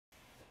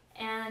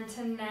and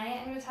tonight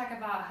I'm going to talk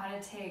about how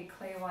to take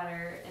clay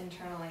water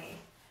internally,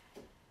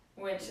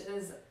 which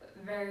is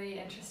very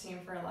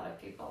interesting for a lot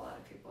of people. A lot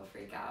of people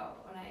freak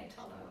out when I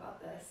tell them about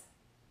this.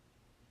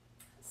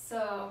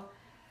 So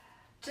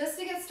just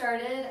to get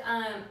started,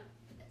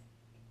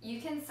 you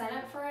can sign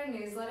up for a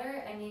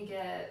newsletter and you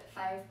get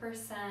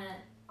 5%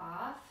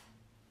 off.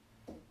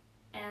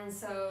 And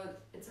so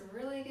it's a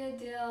really good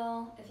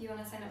deal if you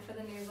want to sign up for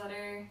the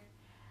newsletter.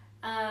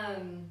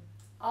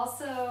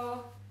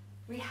 Also,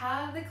 we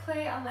have the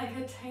clay on like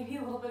a tiny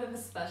little bit of a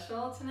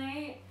special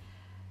tonight.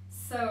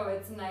 So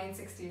it's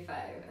 $9.65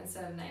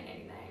 instead of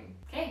 $9.99.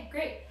 Okay,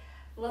 great.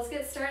 Let's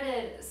get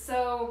started.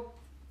 So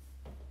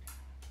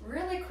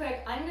really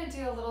quick, I'm going to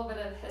do a little bit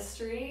of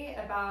history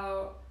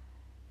about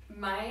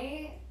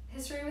my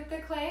history with the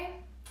clay.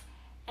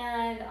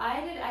 And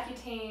I did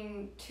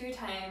Accutane 2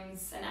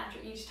 times, and after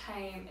each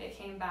time it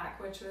came back,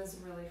 which was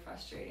really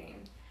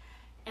frustrating.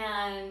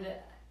 And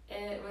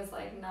it was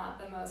like not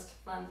the most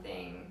fun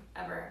thing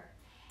ever.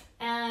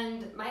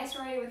 And my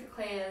story with the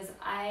clay is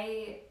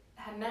I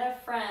had met a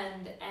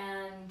friend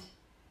and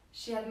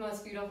she had the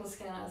most beautiful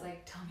skin. I was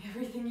like, tell me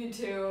everything you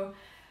do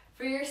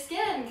for your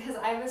skin, because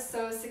I was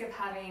so sick of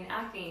having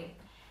acne.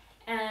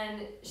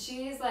 And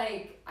she's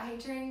like, I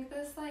drink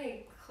this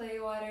like clay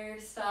water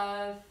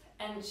stuff,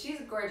 and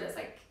she's gorgeous,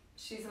 like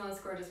she's the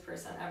most gorgeous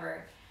person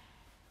ever.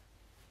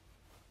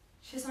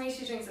 She told me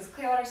she drinks this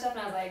clay water stuff,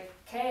 and I was like,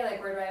 okay, like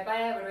where do I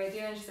buy it, what do I do?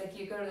 And she's like,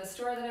 you go to the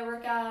store that I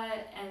work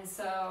at. And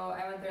so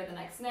I went there the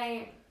next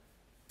night,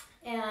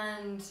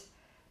 and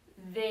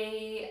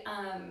they,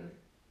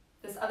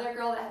 this other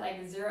girl that had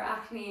like 0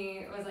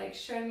 acne was like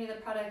showing me the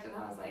product, and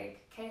I was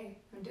like, okay,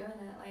 I'm doing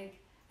it, like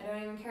I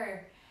don't even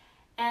care.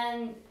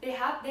 And they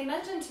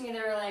mentioned to me, they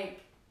were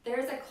like,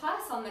 there's a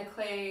class on the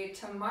clay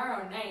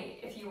tomorrow night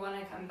if you want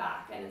to come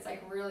back, and it's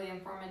like really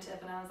informative.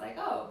 And I was like,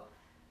 oh,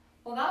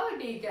 well that would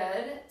be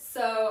good.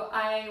 So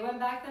I went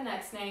back the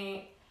next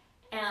night,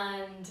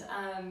 and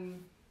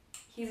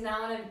he's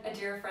now a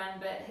dear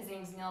friend, but his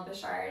name's Neil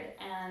Bichard,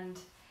 and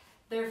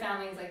their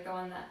family's like the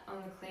one that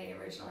owned the clay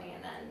originally,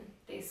 and then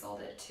they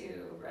sold it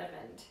to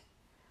Redmond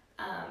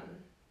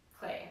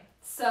Clay.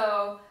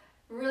 So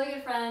really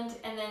good friend,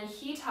 and then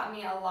he taught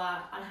me a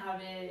lot on how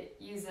to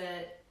use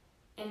it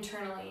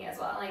internally as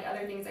well, like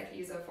other things I could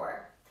use it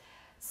for.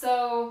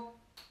 So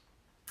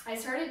I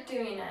started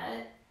doing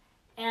it,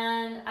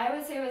 and I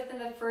would say within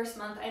the first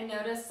month I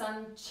noticed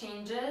some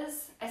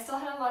changes. I still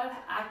had a lot of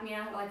acne.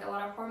 I had like a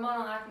lot of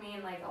hormonal acne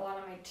and like a lot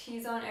of my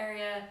T-zone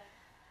area.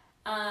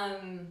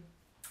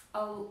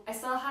 I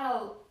still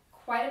had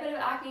quite a bit of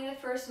acne the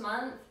first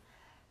month,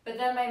 but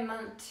then by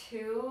month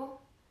 2,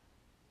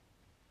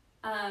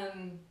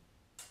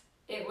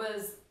 it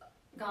was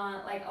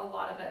gone. Like a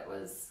lot of it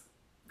was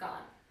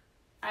gone.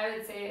 I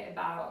would say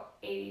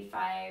about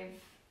 85%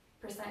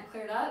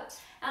 cleared up.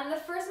 And the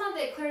first month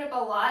it cleared up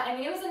a lot. I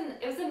mean,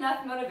 it was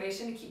enough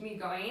motivation to keep me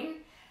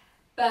going,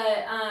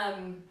 but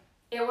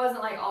it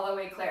wasn't like all the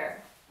way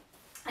clear.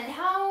 And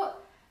how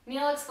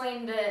Neil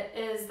explained it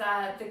is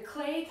that the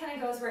clay kind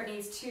of goes where it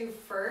needs to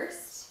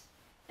first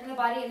in the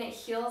body, and it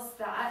heals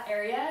that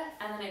area,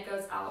 and then it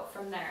goes out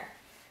from there.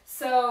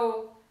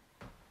 So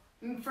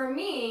for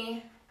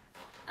me,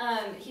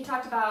 he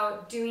talked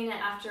about doing it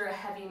after a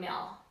heavy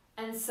meal.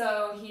 And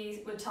so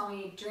he would tell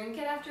me, drink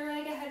it after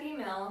like a heavy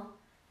meal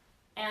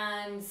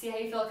and see how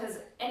you feel, because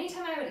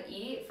anytime I would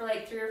eat for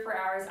like 3 or 4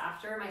 hours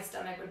after, my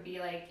stomach would be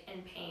like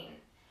in pain,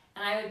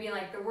 and I would be in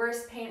like the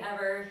worst pain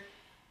ever.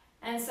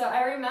 And so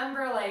I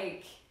remember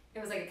like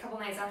it was like a couple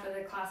nights after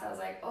the class, I was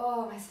like,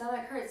 oh, my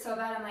stomach hurts so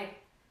bad. I'm like,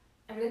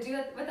 I'm gonna do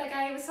what that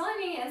guy was telling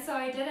me. And so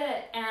I did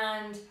it,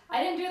 and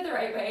I didn't do it the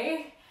right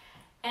way,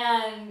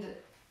 and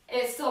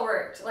it still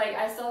worked. Like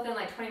I still, within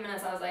like 20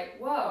 minutes, I was like,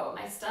 whoa,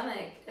 my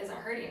stomach isn't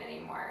hurting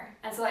anymore.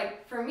 And so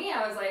like for me,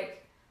 I was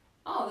like,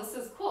 oh, this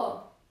is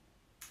cool.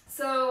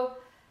 So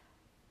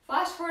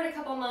flash forward a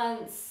couple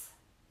months,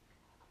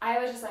 I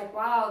was just like,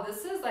 wow,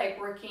 this is like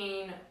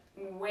working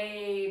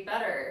way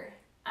better.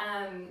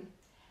 And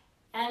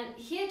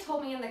he had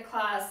told me in the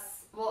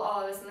class, well,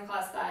 all of us in the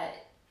class,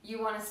 that you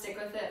want to stick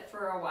with it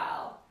for a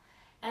while.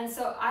 And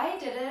so I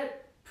did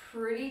it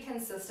pretty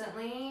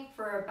consistently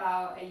for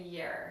about a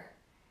year.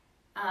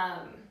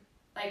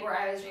 Like where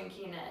I was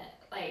drinking it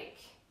like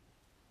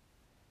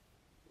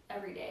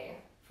every day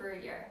for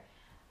a year.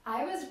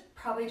 I was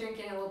probably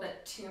drinking a little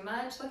bit too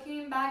much.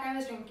 Looking back,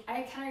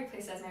 I kind of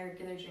replaced it as my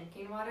regular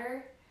drinking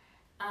water.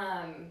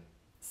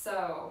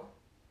 So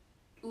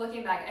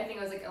looking back, I think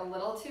it was like a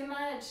little too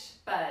much,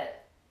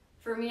 but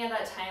for me at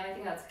that time, I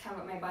think that's kind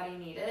of what my body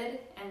needed,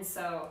 and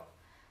so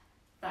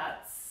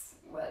that's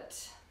what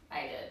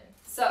I did.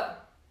 So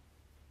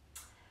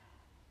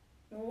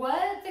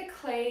what the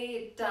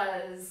clay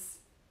does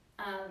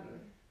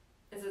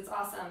is it's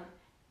awesome.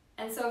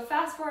 And so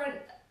fast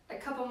forward a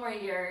couple more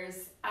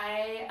years,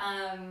 I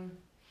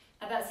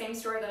at that same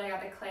store that I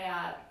got the clay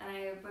at, and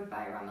I would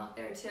buy raw milk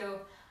there too,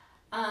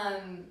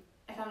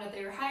 I found out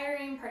they were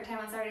hiring part-time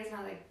on Saturdays, and I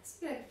was like, this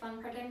would be like a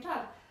fun part-time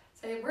job.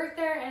 So I worked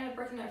there, ended up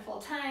working there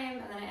full-time,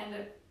 and then I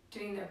ended up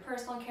doing their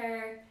personal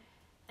care,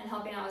 and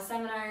helping out with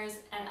seminars,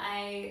 and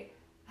I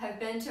have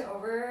been to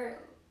over,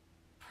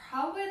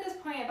 probably at this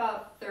point,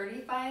 about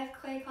 35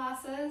 clay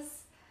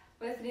classes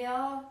with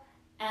Neil,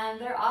 and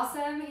they're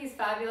awesome. He's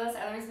fabulous.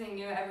 I learn something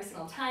new every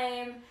single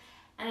time,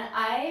 and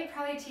I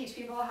probably teach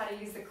people how to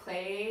use the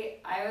clay,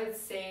 I would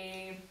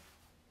say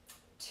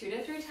 2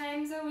 to 3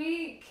 times a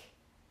week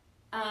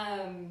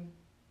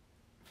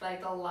for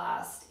like the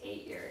last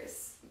 8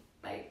 years,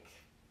 like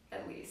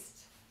at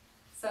least.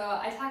 So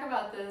I talk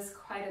about this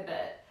quite a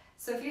bit.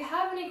 So if you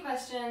have any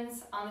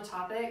questions on the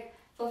topic,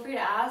 feel free to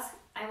ask.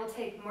 I will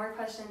take more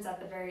questions at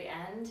the very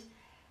end.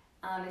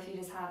 If you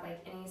just have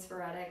like any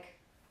sporadic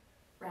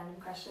random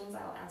questions,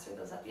 I will answer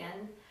those at the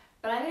end.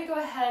 But I'm going to go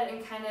ahead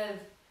and kind of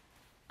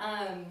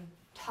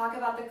talk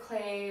about the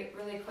clay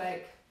really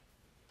quick.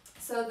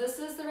 So this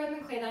is the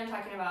Redmond clay that I'm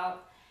talking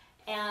about,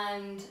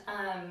 and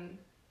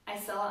I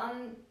sell it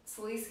on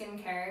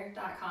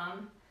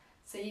SallySkincare.com,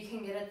 so you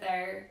can get it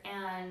there,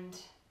 and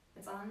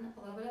it's on a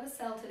little bit of a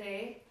sale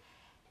today,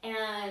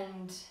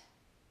 and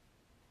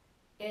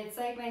it's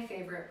like my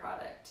favorite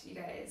product, you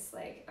guys,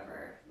 like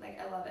ever. Like,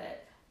 I love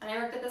it. And I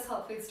worked at this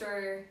health food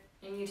store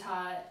in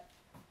Utah.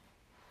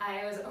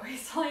 I was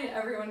always telling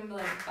everyone to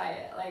like buy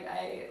it. Like,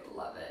 I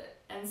love it.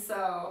 And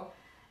so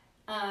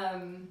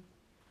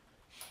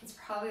it's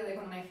probably like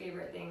one of my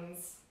favorite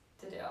things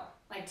to do,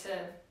 like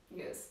to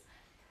use.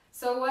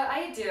 So what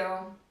I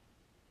do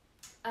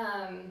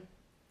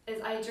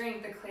is I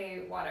drink the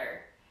clay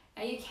water.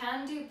 Now you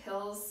can do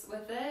pills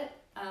with it,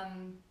 but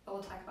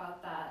we'll talk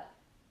about that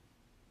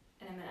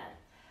in a minute.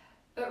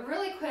 But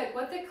really quick,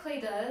 what the clay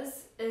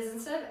does is,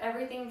 instead of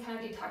everything kind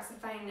of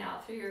detoxifying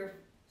out through your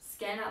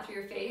skin, out through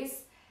your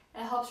face,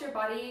 it helps your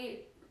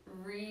body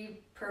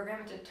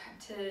reprogram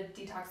to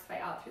detoxify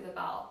out through the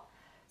bowel.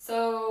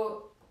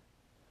 So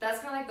that's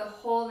kind of like the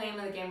whole name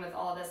of the game with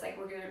all of this. Like,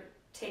 we're going to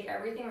take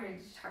everything, we're going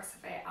to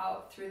detoxify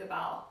out through the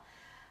bowel.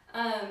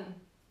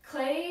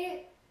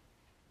 Clay,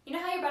 you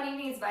know how your body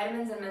needs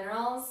vitamins and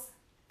minerals?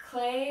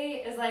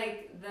 Clay is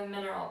like the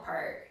mineral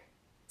part.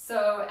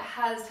 So it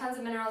has tons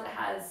of minerals. It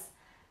has,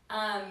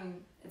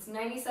 it's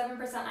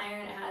 97%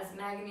 iron. It has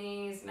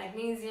manganese,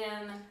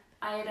 magnesium,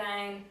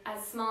 iodine,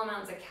 has small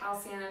amounts of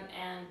calcium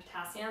and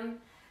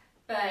potassium,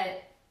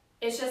 but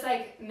it's just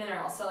like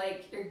minerals. So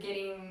like, you're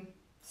getting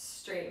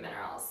straight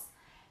minerals.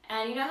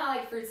 And you know how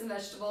like fruits and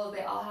vegetables,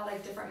 they all have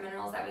like different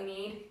minerals that we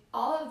need?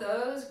 All of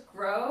those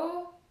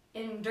grow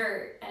in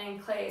dirt and in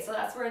clay. So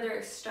that's where they're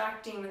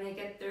extracting, when they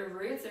get their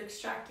roots, they're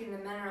extracting the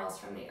minerals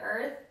from the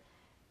earth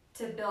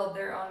to build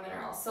their own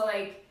minerals. So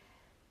like,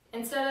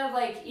 instead of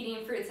like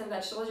eating fruits and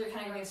vegetables, you're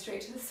kind of going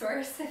straight to the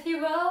source, if you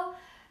will.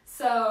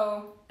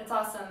 So it's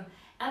awesome.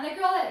 And the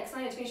girl that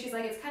explained it to me, she's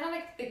like, it's kind of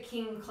like the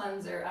king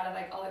cleanser out of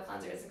like all the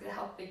cleansers. It's gonna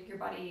help your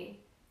body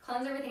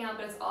cleanse everything out,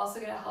 but it's also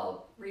gonna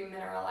help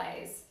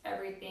remineralize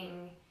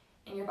everything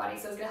in your body.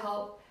 So it's gonna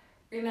help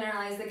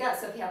remineralize the gut.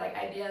 So if you have like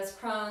IBS,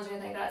 Crohn's, or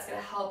anything like that, it's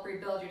gonna help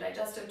rebuild your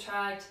digestive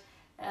tract.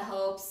 It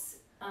helps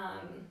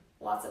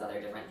lots of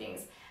other different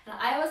things. And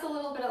I was a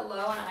little bit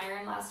low on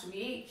iron last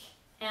week,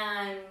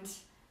 and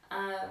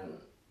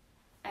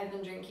I've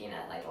been drinking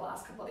it like the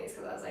last couple of days,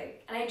 because I was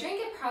like, and I drink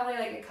it probably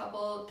like a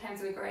couple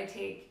times a week, or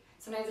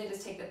sometimes I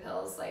just take the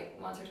pills like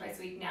once or twice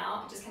a week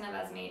now, just kind of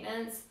as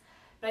maintenance.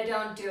 But I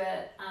don't do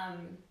it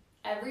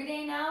every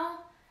day now.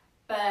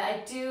 But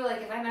I do,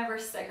 like, if I'm ever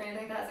sick or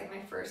anything like that, it's like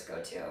my first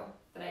go-to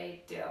that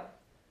I do.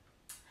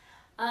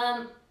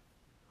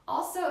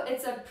 Also,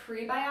 it's a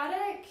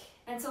prebiotic,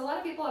 and so a lot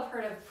of people have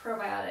heard of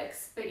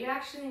probiotics, but you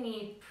actually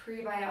need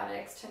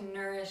prebiotics to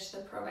nourish the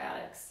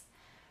probiotics.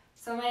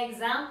 So my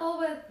example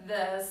with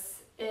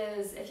this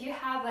is, if you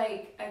have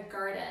like a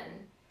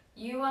garden,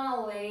 you want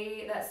to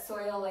lay that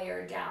soil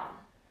layer down.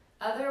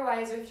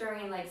 Otherwise, you're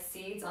throwing like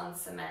seeds on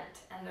cement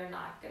and they're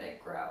not going to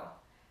grow.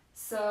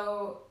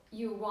 So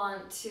you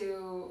want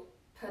to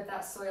put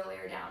that soil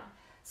layer down.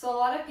 So a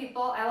lot of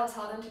people, I will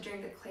tell them to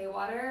drink the clay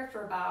water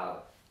for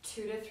about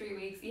 2 to 3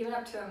 weeks, even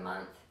up to a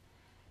month,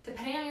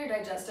 depending on your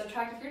digestive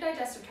tract. If your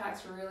digestive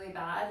tract's really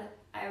bad,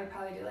 I would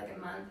probably do like a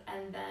month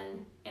and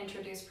then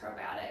introduce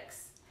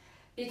probiotics,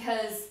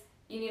 because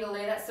you need to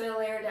lay that soil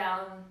layer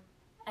down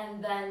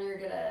and then you're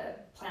gonna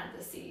plant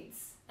the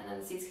seeds, and then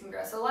the seeds can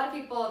grow. So a lot of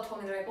people have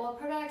told me, they're like, well,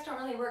 probiotics don't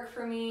really work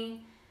for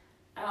me.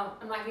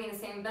 I'm not getting the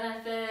same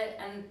benefit,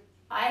 and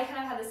I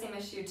kind of had the same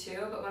issue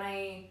too, but when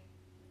I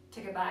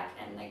took it back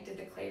and like did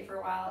the clay for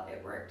a while,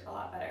 it worked a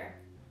lot better.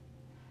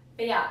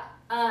 But yeah,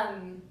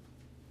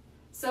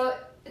 so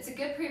it's a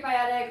good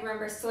prebiotic.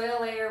 Remember,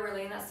 soil layer, we're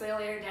laying that soil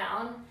layer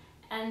down.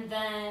 And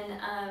then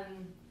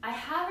I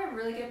have a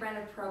really good brand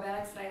of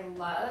probiotics that I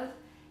love,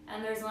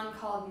 and there's one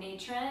called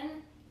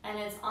Natron, and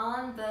it's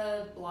on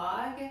the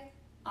blog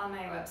on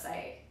my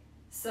website.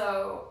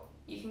 So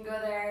you can go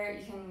there,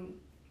 you can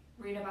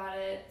read about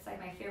it. It's like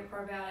my favorite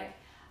probiotic.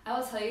 I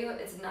will tell you,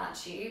 it's not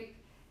cheap.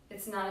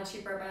 It's not a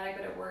cheap probiotic,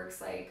 but it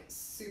works like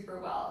super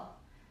well.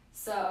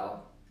 So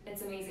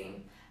it's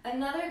amazing.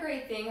 Another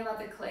great thing about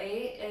the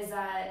clay is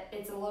that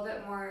it's a little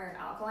bit more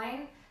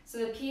alkaline. So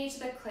the pH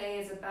of the clay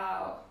is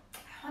about,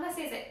 I want to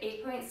say it's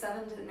at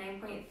 8.7 to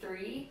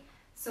 9.3.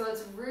 So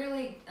it's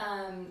really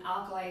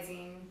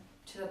alkalizing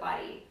to the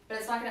body, but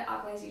it's not going to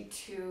alkalize you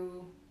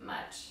too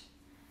much.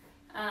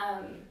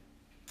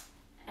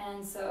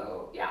 And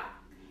so, yeah.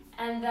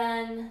 And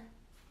then,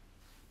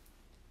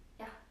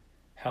 yeah.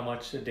 How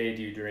much a day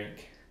do you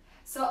drink?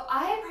 So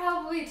I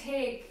probably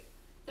take,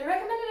 the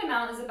recommended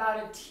amount is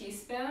about a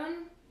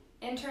teaspoon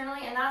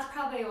internally, and that's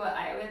probably what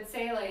I would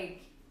say,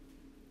 like,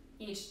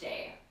 each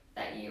day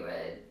that you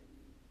would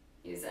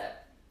use it.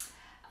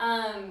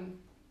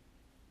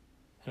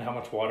 And how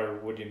much water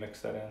would you mix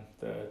that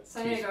in?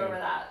 So I need to go over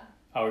that.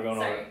 Oh, we're going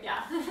over Sorry,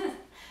 yeah.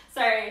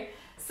 Sorry.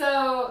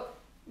 So,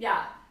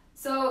 yeah.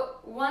 So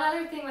one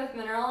other thing with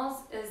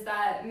minerals is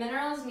that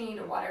minerals need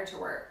water to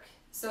work.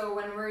 So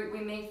when we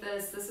make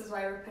this is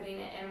why we're putting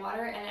it in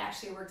water, and it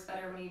actually works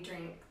better when you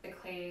drink the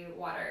clay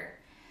water.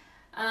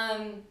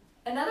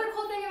 Another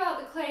cool thing about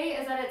the clay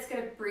is that it's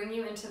going to bring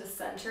you into the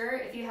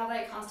center. If you have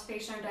like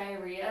constipation or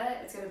diarrhea,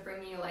 it's going to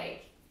bring you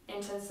like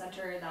into the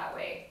center that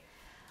way.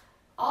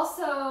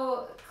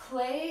 Also,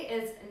 clay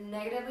is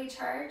negatively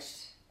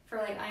charged for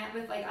like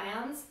with like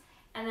ions,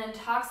 and then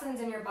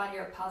toxins in your body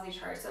are positively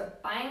charged. So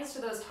it binds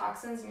to those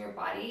toxins in your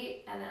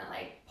body, and then it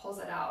like pulls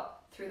it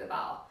out through the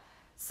bowel.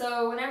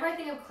 So whenever I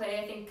think of clay,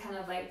 I think kind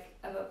of like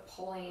of a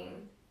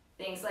pulling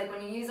thing. So like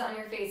when you use it on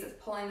your face, it's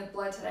pulling the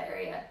blood to that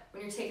area.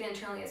 When you're taking it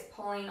internally, it's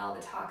pulling all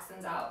the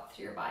toxins out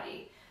through your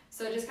body.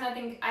 So just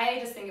kind of I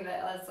just think of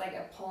it as like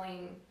a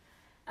pulling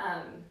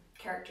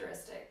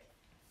characteristic.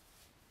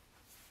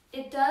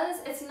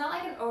 It's not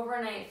like an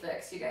overnight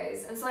fix, you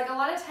guys. And so like a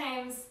lot of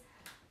times,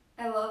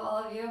 I love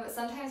all of you, but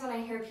sometimes when I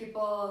hear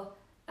people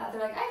that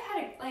they're like, I've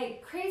had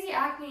like crazy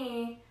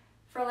acne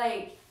for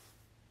like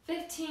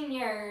 15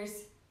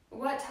 years,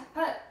 what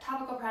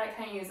topical product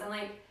can I use? I'm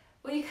like,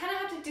 well, you kind of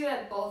have to do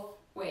it both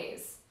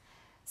ways.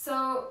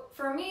 So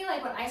for me,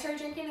 like when I started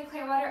drinking the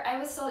clay water, I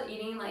was still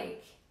eating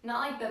like,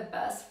 not like the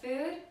best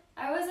food.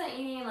 I wasn't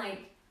eating like,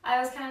 I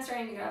was kind of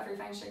starting to get off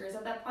refined sugars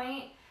at that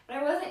point, but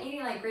I wasn't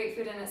eating like great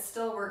food, and it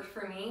still worked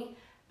for me.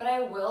 But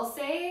I will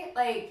say,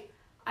 like,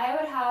 I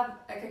would have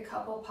like a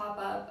couple pop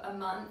up a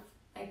month,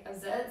 like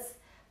of zits,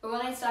 but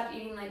when I stopped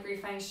eating like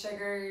refined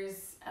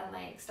sugars and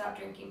like stopped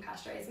drinking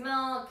pasteurized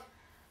milk,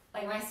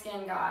 like my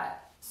skin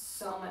got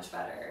so much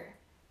better.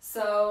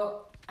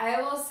 So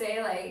I will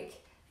say,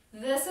 like,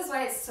 this is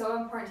why it's so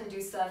important to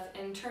do stuff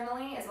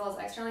internally as well as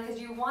externally,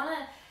 because you want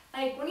to,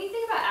 like, when you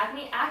think about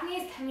acne, acne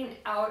is coming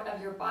out of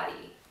your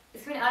body.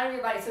 It's coming out of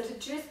your body. So to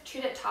just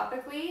treat it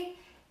topically,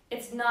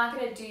 it's not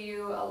going to do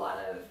you a lot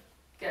of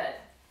good.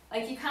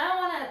 Like, you kind of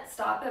want to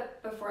stop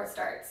it before it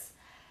starts.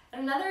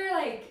 Another,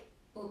 like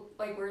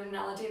word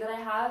analogy that I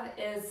have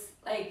is,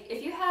 like,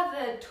 if you have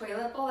a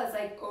toilet bowl that's,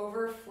 like,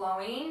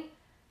 overflowing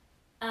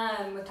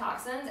with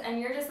toxins, and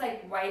you're just,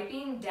 like,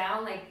 wiping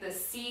down, like, the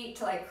seat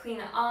to, like,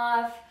 clean it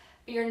off,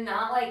 but you're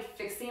not, like,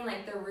 fixing,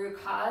 like, the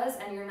root cause,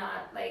 and you're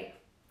not, like,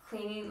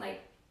 cleaning,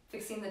 like,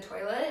 fixing the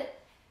toilet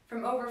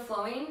from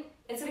overflowing,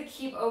 it's going to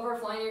keep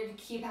overflowing. You're going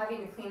to keep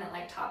having to clean it,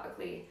 like,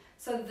 topically.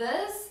 So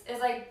this is,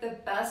 like, the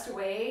best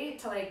way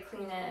to, like,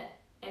 clean it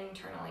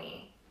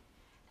internally.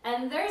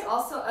 And there's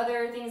also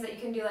other things that you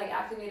can do, like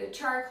activated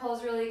charcoal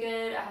is really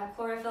good. I have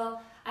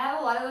chlorophyll. I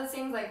have a lot of those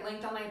things like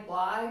linked on my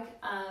blog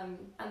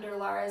under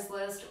Lara's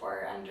list,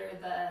 or under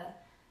the,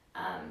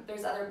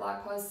 there's other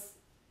blog posts.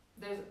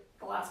 There's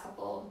the last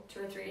couple,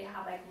 2 or 3,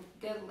 have like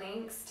good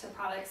links to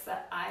products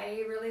that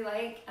I really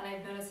like and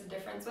I've noticed a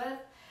difference with.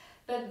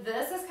 But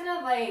this is kind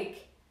of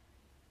like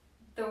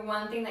the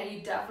one thing that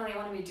you definitely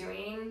want to be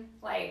doing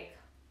like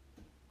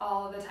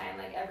all the time,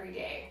 like every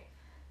day.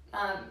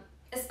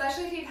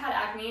 Especially if you've had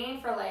acne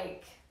for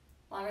like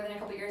longer than a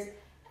couple years,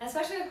 and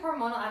especially with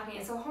hormonal acne.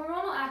 And so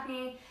hormonal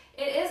acne,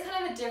 it is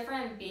kind of a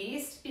different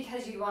beast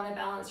because you want to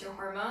balance your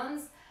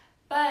hormones,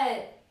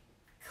 but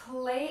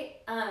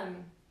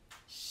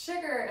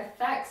sugar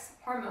affects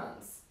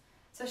hormones.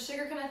 So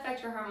sugar can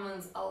affect your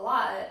hormones a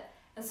lot.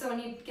 And so when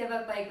you give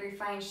up like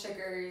refined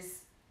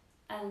sugars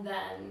and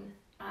then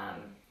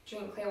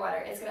drink clay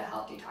water, it's going to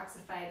help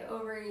detoxify the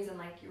ovaries and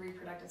like your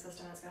reproductive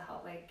system. It's going to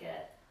help like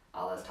get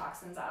all those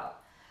toxins out.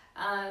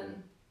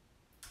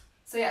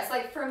 So yeah, it's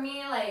like for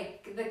me,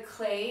 like the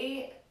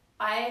clay,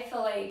 I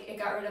feel like it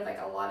got rid of like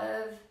a lot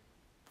of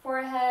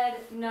forehead,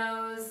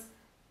 nose,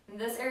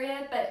 this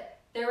area, but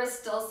there was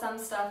still some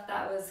stuff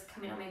that was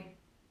coming on my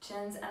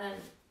chins and then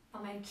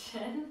on my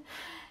chin.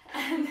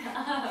 And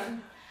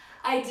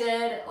I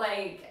did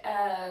like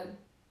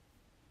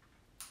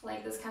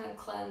this kind of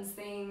cleanse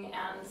thing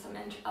and some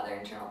other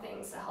internal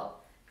things to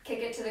help kick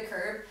it to the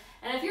curb.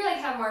 And if you like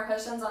have more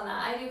questions on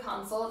that, I do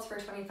consults for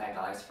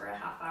 $25 for a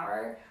half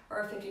hour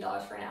or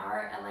 $50 for an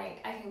hour, and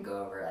like I can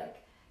go over like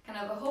kind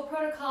of a whole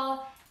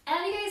protocol.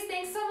 And you guys,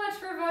 thanks so much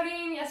for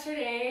voting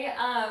yesterday.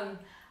 I'm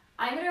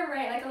gonna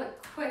write like a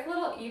quick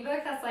little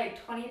ebook that's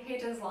like 20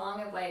 pages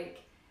long of like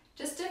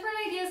just different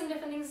ideas and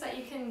different things that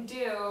you can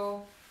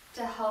do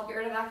to help get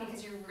rid of acne,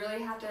 because you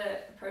really have to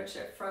approach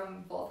it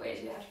from both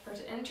ways. You have to approach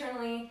it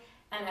internally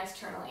and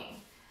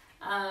externally.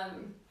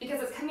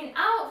 Because it's coming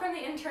out from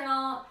the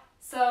internal,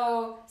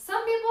 So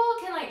some people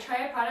can like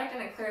try a product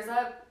and it clears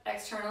up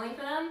externally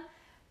for them,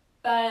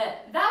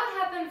 but that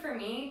would happen for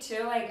me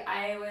too. Like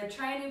I would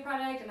try a new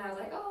product and I was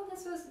like, oh,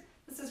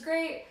 this is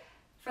great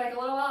for like a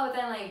little while, but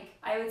then like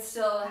I would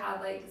still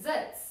have like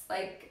zits,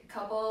 like a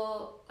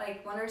couple,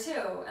 like 1 or 2,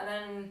 and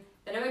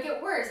then it would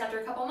get worse after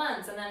a couple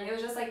months, and then it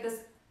was just like this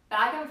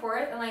back and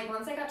forth. And like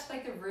once I got to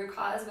like the root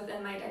cause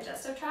within my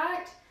digestive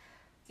tract,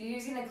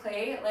 using the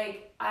clay,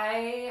 like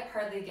I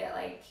hardly get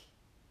like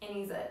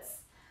any zits.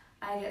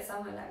 I get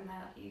some when I'm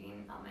not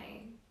eating on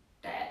my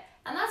diet.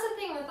 And that's the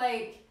thing with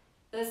like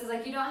this is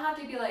like you don't have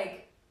to be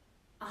like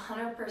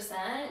 100%,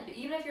 but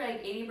even if you're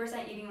like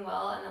 80% eating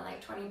well and then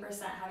like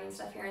 20% having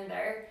stuff here and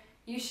there,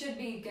 you should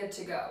be good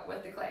to go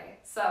with the clay.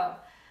 So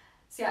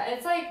yeah,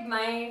 it's like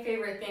my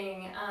favorite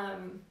thing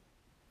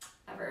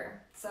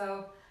ever.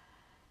 So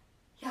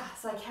yeah,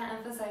 so I can't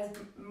emphasize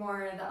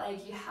more that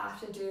like you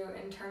have to do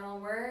internal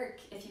work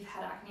if you've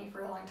had acne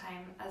for a long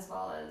time, as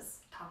well as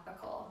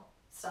topical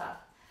stuff.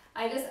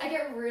 I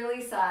get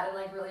really sad and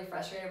like really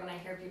frustrated when I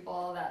hear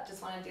people that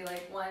just want to do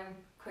like one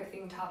quick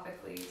thing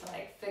topically to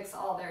like fix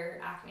all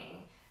their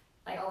acne,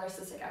 like all their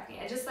cystic acne.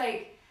 It just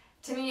like,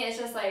 to me, it's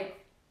just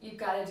like you've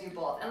got to do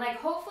both. And like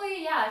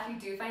hopefully, yeah, if you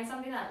do find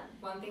something, that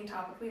one thing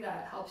topically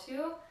that helps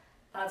you,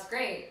 that's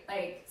great.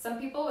 Like some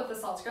people with the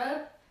salt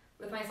scrub,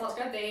 with my salt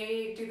scrub,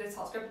 they do the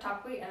salt scrub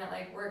topically and it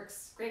like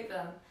works great for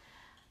them.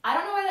 I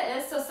don't know why that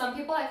is. So some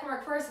people it can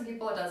work for, some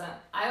people it doesn't.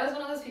 I was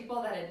one of those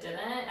people that it didn't,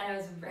 and I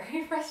was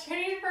very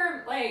frustrated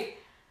for like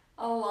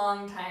a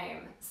long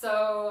time.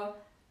 So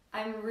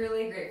I'm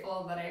really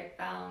grateful that I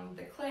found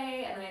the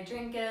clay and then I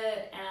drink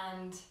it,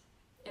 and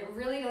it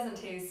really doesn't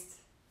taste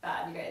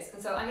bad, you guys.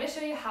 And so I'm gonna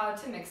show you how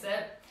to mix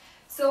it.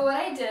 So what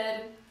I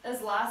did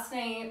is last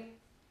night,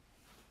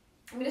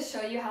 I'm gonna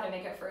show you how to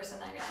make it first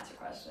and then I'm gonna answer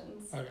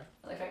questions. Okay.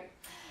 Really quick.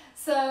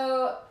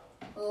 So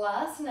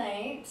last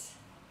night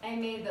I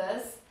made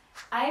this.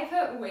 I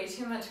put way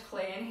too much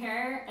clay in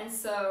here, and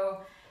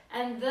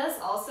this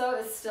also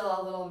is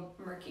still a little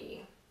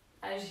murky,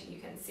 as you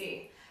can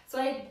see. So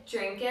I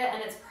drank it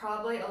and it's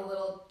probably a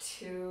little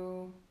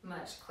too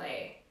much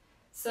clay.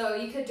 So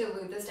you could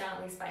dilute this down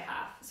at least by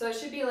half. So it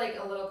should be like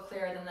a little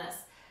clearer than this.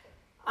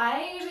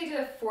 I usually do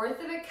 1/4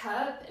 of a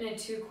cup in a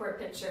 2-quart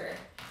pitcher.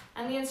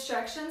 And the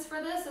instructions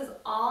for this is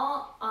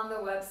all on the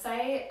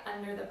website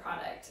under the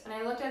product. And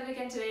I looked at it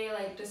again today,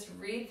 like just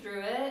read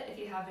through it if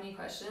you have any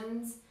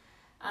questions.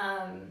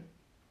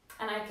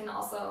 And I can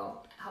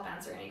also help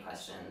answer any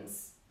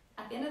questions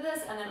at the end of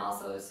this, and then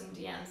also some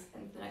DMs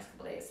in the next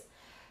couple days.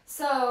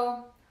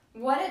 So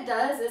what it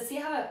does is, see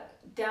how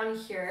down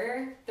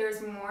here,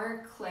 there's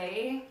more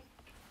clay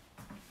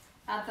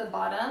at the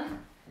bottom?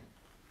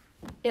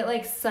 It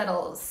like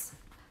settles.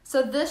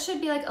 So this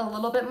should be like a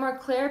little bit more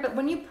clear, but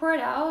when you pour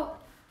it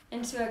out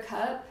into a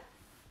cup,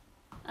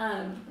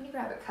 let me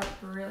grab a cup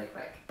really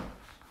quick.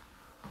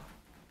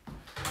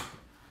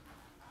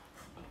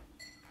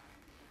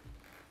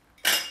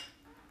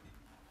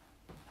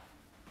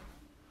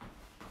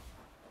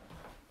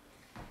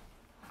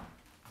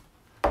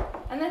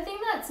 And the thing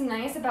that's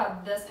nice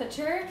about this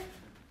pitcher,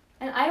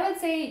 and I would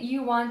say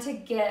you want to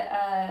get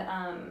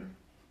a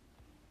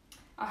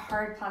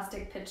hard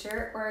plastic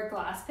pitcher or a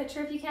glass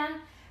pitcher if you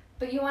can,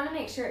 but you want to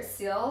make sure it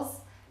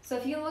seals. So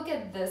if you look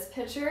at this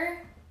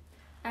pitcher,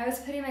 I was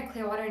putting my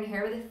clear water in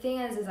here, but the thing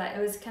is that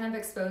it was kind of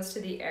exposed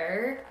to the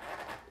air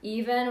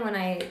even when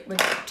I would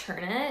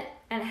turn it,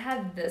 and it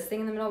had this thing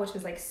in the middle which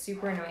was like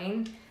super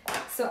annoying.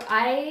 So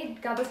I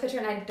got this pitcher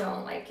and I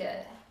don't like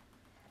it.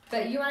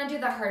 But you want to do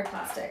the hard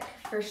plastic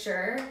for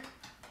sure.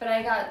 But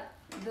I got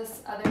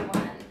this other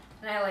one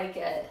and I like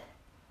it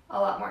a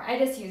lot more. I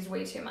just used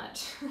way too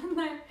much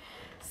there.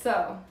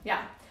 So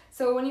yeah.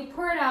 So when you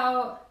pour it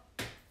out,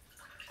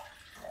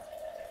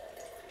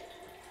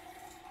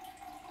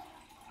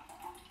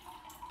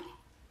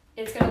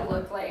 it's gonna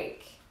look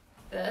like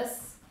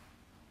this,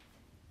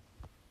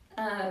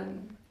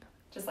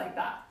 just like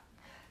that.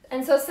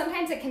 And so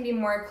sometimes it can be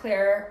more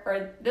clear,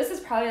 or this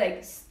is probably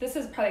like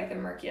the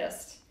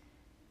murkiest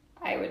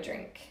I would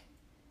drink.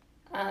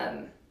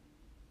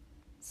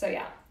 So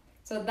yeah,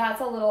 so that's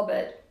a little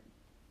bit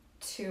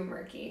too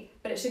murky,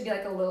 but it should be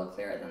like a little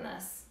clearer than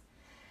this.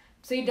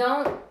 So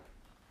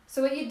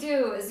what you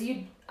do is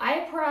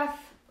I pour off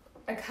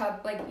a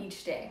cup like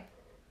each day,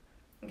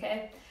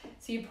 okay?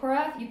 So you pour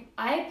off,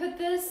 I put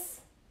this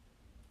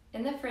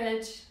in the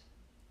fridge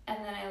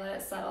and then I let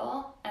it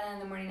settle, and then in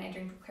the morning I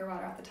drink clear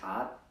water off the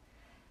top,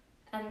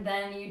 and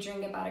then you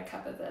drink about a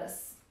cup of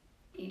this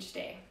each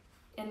day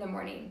in the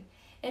morning.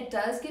 It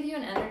does give you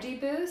an energy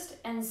boost,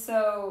 and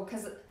so,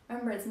 because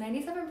remember it's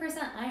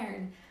 97%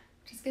 iron,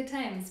 which is good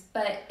times,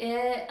 but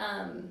it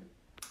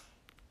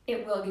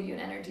will give you an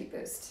energy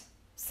boost.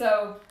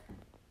 So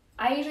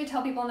I usually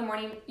tell people in the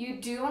morning, you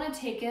do want to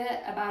take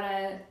it about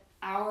an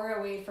hour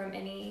away from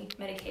any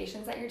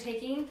medications that you're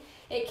taking.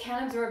 It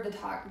can absorb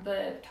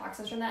the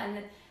toxins from that,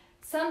 and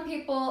some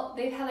people,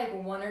 they've had like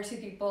 1 or 2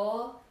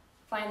 people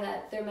find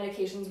that their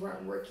medications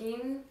weren't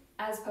working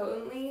as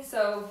potently,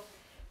 so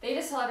they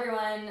just tell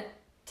everyone,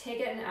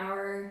 take it an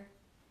hour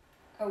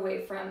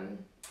away from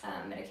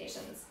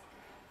medications.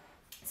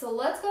 So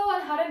let's go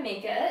on how to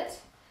make it.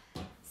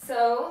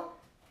 So,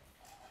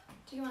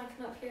 do you want to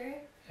come up here?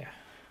 Yeah.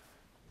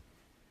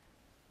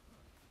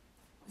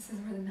 This is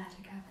where the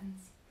magic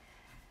happens.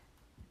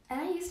 And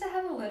I used to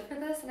have a lid for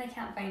this and I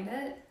can't find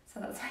it, so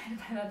that's why I had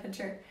to find that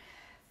picture.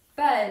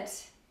 But,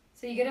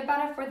 so you get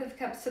about 1/4 of a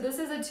cup. So this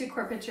is a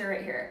 2-quart pitcher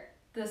right here.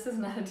 This is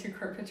not a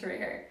 2-quart pitcher right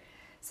here.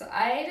 So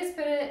I just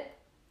put it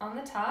on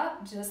the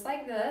top, just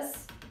like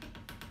this.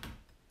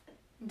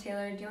 And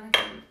Taylor, do you want to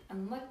come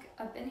and look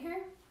up in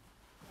here?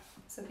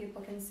 So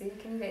people can see.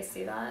 Can you guys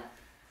see that?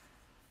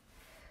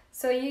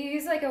 So you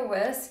use like a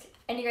whisk,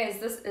 and you guys,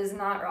 this is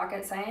not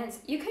rocket science.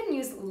 You can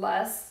use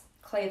less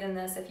clay than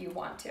this if you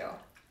want to.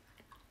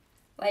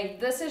 Like,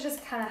 this is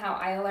just kind of how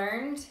I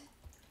learned,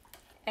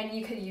 and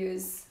you could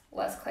use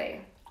less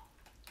clay.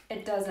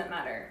 It doesn't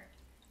matter.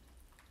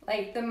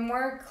 Like, the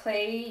more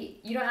clay,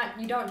 you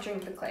don't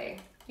drink the clay.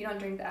 You don't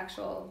drink the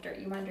actual dirt.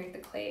 You want to drink the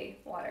clay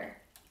water.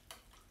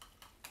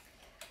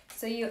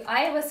 So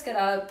I whisk it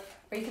up,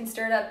 or you can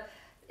stir it up.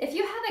 If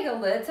you had like a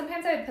lid,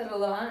 sometimes I would put a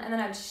lid on and then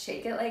I'd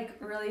shake it like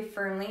really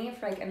firmly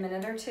for like a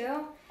minute or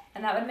two,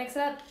 and that would mix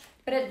it up.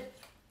 But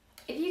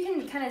if you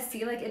can kind of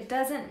see, like it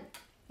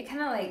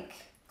kind of like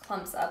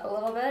clumps up a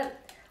little bit,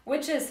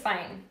 which is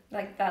fine.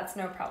 Like that's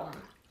no problem.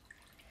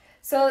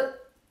 So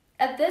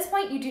at this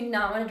point, you do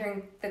not want to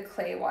drink the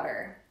clay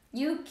water.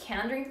 You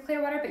can drink the clay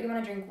water, but you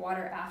want to drink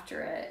water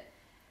after it.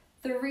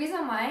 The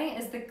reason why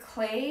is the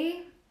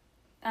clay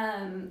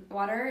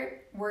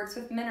water works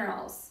with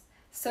minerals.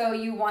 So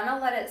you want to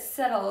let it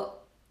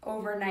settle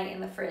overnight in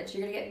the fridge.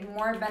 You're going to get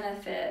more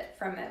benefit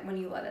from it when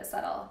you let it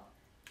settle.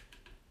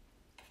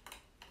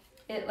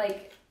 It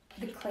like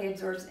the clay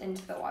absorbs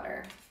into the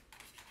water.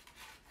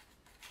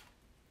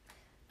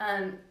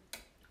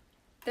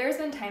 There's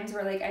been times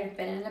where like I've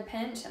been in a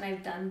pinch and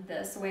I've done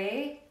this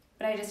way,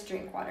 but I just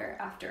drink water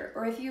after.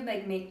 Or if you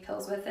like make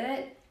pills with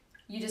it,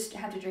 you just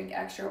have to drink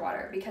extra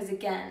water, because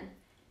again,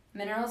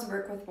 minerals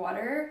work with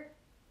water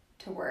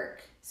to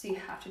work. So you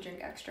have to drink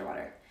extra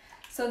water.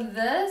 So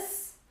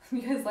this,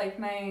 you guys like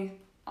my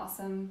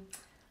awesome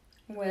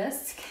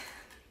whisk.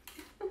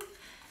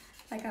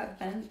 I got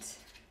bent.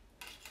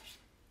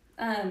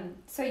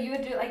 So you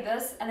would do it like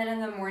this, and then in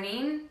the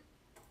morning,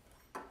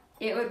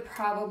 it would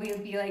probably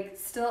be like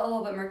still a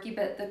little bit murky,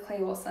 but the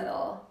clay will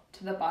settle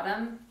to the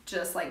bottom,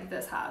 just like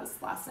this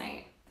has last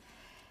night.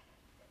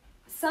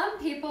 Some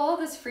people,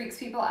 this freaks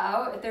people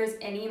out if there's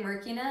any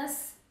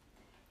murkiness.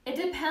 It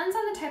depends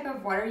on the type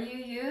of water you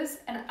use,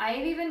 and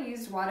I've even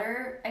used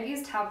water, I've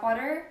used tap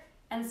water,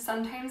 and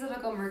sometimes it'll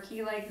go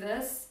murky like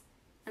this,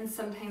 and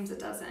sometimes it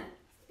doesn't.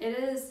 It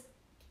is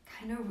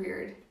kind of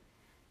weird,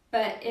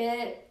 but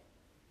it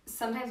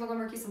sometimes will go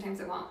murky,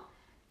 sometimes it won't.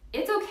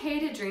 It's okay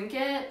to drink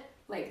it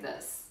like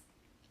this.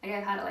 Like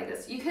I've had it like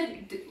this. You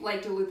could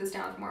like dilute this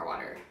down with more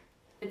water.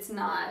 It's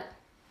not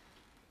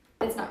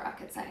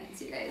rocket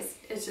science, you guys.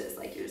 It's just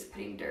like you're just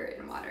putting dirt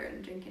in water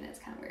and drinking it. It's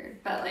kind of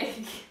weird,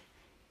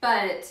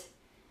 but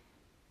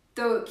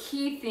the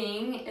key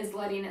thing is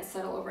letting it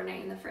settle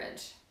overnight in the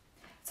fridge.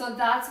 So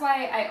that's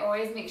why I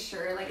always make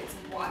sure like it's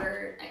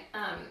water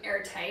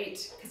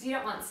airtight, because you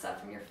don't want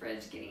stuff from your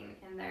fridge getting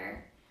in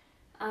there.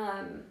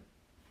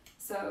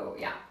 So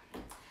yeah.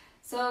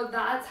 So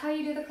that's how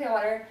you do the clay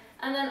water.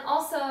 And then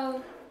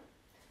also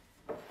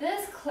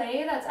this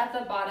clay that's at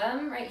the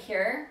bottom right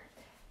here.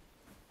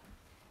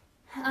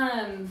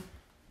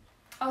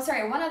 Oh,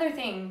 sorry, one other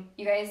thing,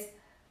 you guys.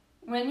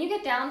 When you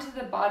get down to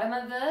the bottom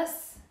of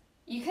this,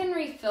 you can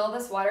refill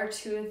this water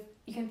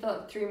you can fill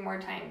it 2 to 3 more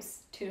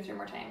times.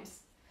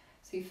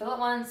 So you fill it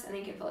once, and then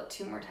you can fill it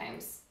 2 more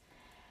times.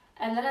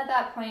 And then at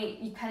that point,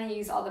 you kind of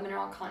use all the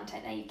mineral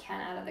content that you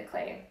can out of the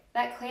clay.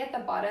 That clay at the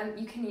bottom,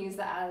 you can use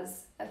that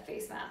as a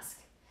face mask.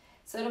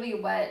 So it'll be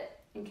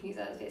wet, you can use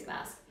that as a face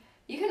mask.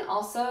 You can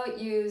also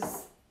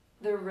use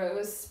the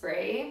rose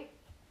spray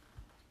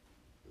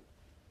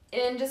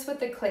and just with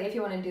the clay if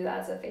you want to do that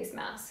as a face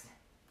mask.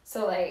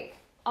 So like,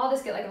 I'll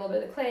just get like a little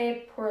bit of the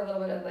clay, pour a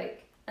little bit of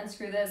like,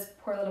 unscrew this,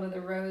 pour a little bit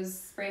of the rose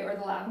spray or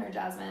the lavender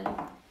jasmine,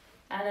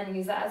 and then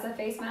use that as a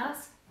face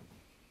mask.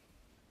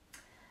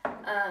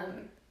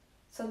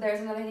 So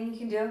there's another thing you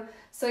can do.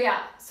 So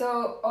yeah,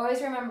 so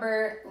always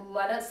remember,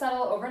 let it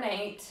settle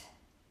overnight,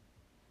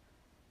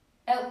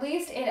 at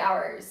least 8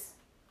 hours.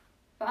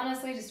 But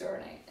honestly, just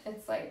overnight.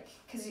 It's like,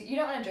 because you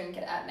don't want to drink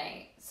it at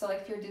night. So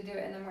like if you were to do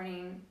it in the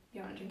morning, you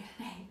don't want to drink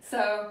it at night.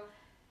 So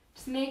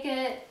just make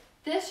it,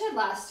 this should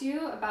last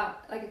you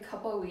about like a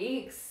couple of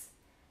weeks.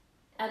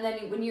 And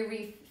then when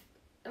you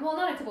well,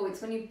 not a couple of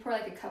weeks, when you pour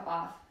like a cup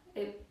off,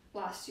 it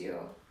lasts you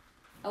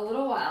a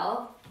little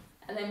while,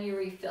 and then you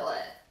refill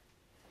it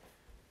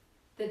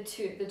the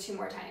two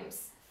more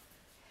times.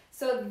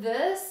 So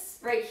this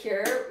right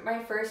here,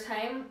 my first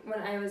time when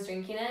I was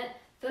drinking it,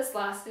 this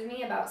lasted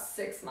me about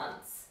 6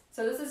 months.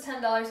 So this is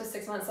 $10 for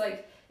 6 months.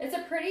 Like, it's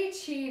a pretty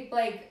cheap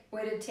like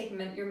way to take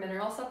your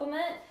mineral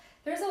supplement.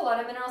 There's a lot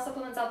of mineral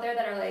supplements out there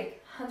that are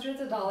like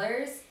hundreds of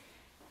dollars,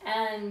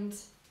 and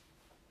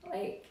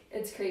like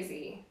it's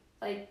crazy.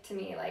 Like to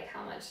me, like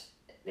how much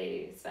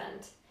they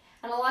spend.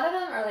 And a lot of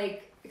them are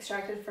like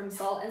extracted from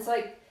salt. And so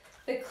like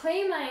the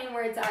clay mine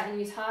where it's at in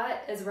Utah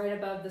is right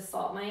above the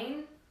salt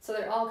mine. So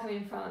they're all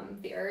coming from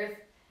the earth.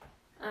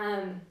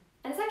 And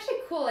it's actually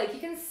cool. Like you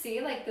can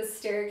see like the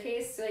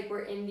staircase, like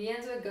where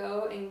Indians would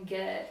go and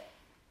get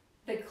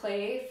the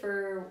clay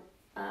for,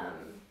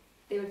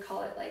 they would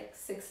call it like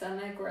sick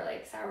stomach or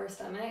like sour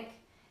stomach.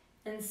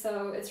 And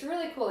so it's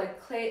really cool. Like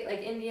clay,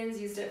 like Indians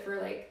used it for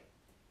like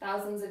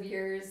thousands of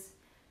years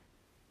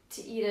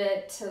to eat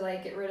it, to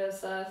like get rid of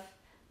stuff.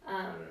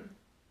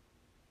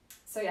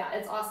 So yeah,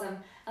 it's awesome.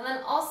 And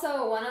then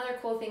also one other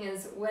cool thing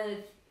is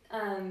with,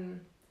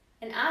 in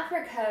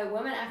Africa,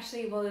 women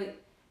actually will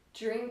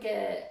drink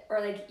it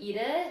or like eat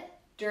it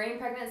during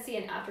pregnancy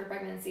and after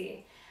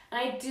pregnancy. And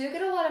I do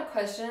get a lot of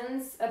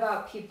questions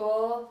about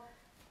people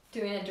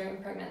doing it during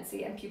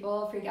pregnancy, and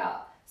people freak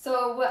out.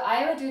 So what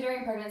I would do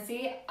during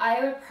pregnancy,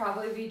 I would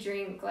probably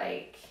drink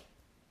like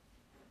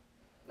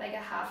a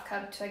half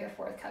cup to like a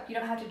fourth cup. You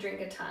don't have to drink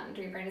a ton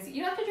during pregnancy.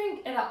 You don't have to drink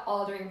it at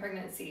all during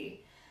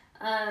pregnancy.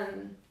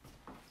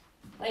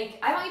 Like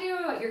I want you to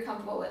do what you're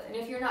comfortable with, and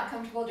if you're not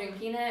comfortable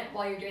drinking it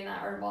while you're doing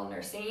that or while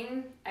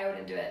nursing, I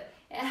wouldn't do it.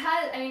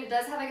 It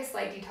does have like a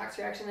slight detox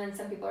reaction, and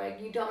some people are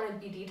like, you don't want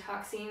to be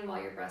detoxing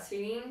while you're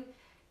breastfeeding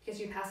because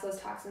you pass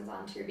those toxins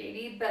on to your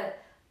baby.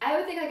 But I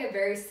would think like a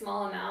very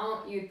small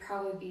amount you'd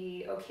probably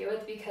be okay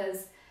with,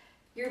 because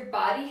your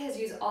body has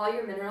used all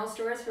your mineral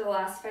stores for the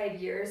last 5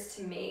 years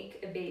to make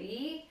a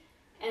baby.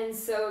 And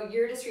so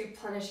you're just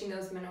replenishing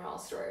those mineral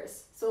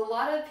stores. So a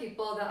lot of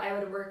people that I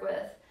would work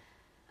with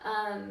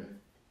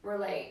were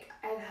like,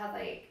 I've had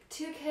like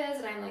 2 kids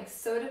and I'm like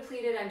so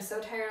depleted, I'm so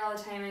tired all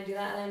the time, I do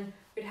that, and then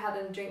we'd have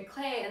them drink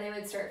clay and they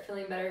would start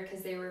feeling better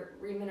because they were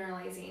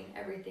remineralizing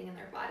everything in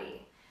their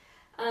body.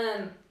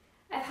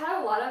 I've had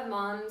a lot of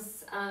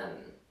moms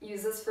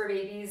use this for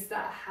babies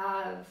that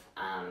have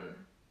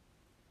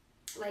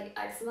like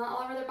eczema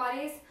all over their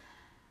bodies.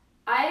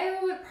 I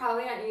would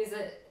probably not use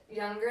it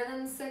younger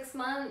than 6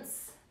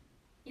 months.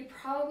 You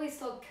probably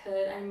still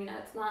could. I mean,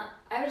 it's not,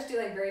 I would just do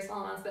like very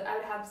small amounts, but I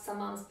would have some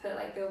moms put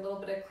like a little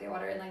bit of clay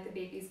water in like the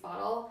baby's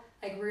bottle,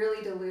 like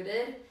really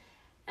diluted.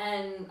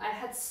 And I've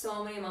had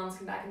so many moms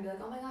come back and be like,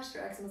 oh my gosh,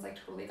 their eczema is like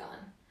totally gone.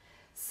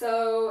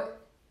 So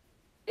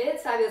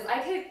it's fabulous. I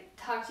could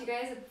talk to you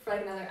guys for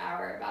like another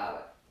hour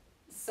about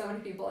so many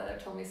people that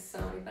have told me so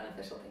many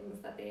beneficial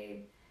things that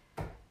they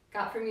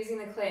got from using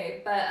the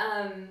clay. But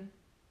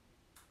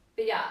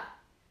yeah.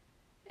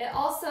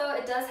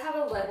 It does have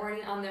a lead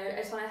warning on there.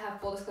 I just want to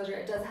have full disclosure.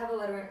 It does have a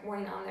lead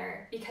warning on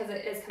there because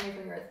it is coming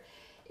from the earth.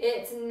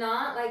 It's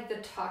not like the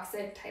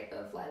toxic type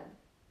of lead.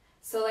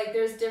 So like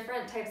there's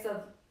different types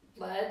of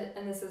lead,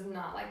 and this is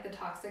not like the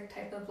toxic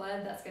type of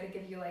lead that's going to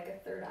give you like a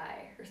third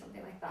eye or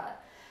something like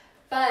that.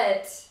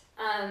 But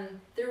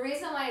the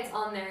reason why it's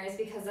on there is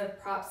because of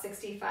Prop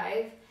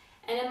 65.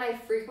 And in my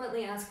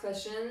frequently asked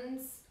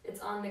questions,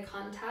 it's on the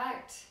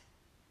contact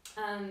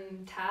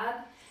tab.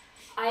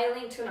 I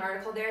linked to an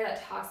article there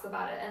that talks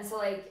about it. And so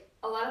like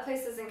a lot of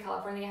places in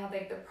California have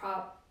like the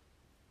Prop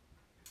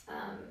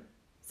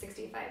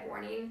 65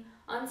 warning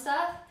on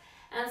stuff.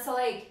 And so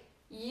like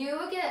you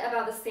would get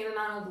about the same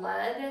amount of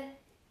lead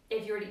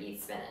if you were to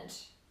eat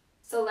spinach.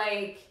 So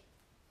like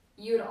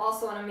you would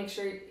also want to make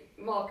sure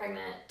while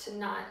pregnant to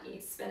not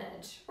eat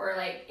spinach or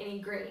like any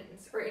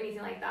greens or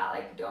anything like that.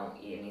 Like don't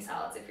eat any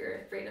salads if you're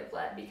afraid of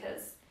lead,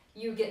 because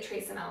you get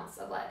trace amounts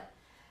of lead.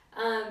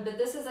 But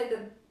this is like the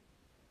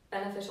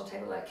beneficial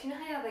type of lead. You know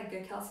how you have like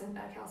good calcium,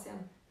 bad calcium?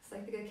 It's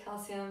like the good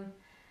calcium.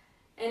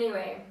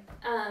 Anyway,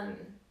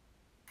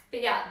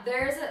 but yeah,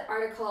 there's an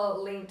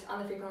article linked on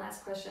the frequently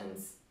asked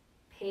questions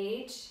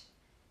page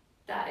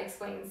that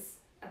explains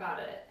about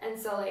it. And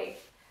so like,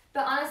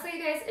 but honestly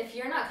you guys, if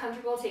you're not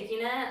comfortable taking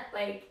it,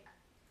 like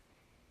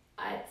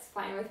it's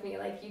fine with me.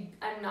 Like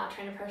I'm not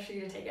trying to pressure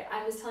you to take it.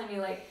 I'm just telling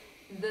you like,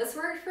 this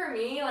worked for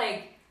me.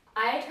 Like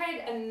I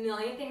tried a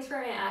million things for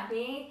my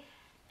acne,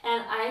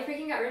 and I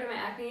freaking got rid of my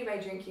acne by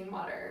drinking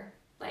water,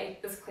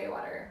 like this clay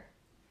water.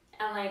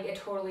 And like it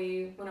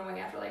totally went away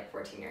after like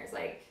 14 years.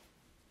 Like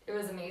it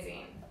was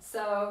amazing.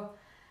 So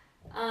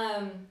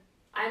I'm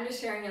just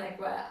sharing like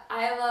what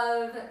I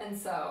love. And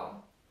so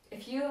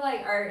if you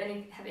like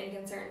have any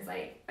concerns,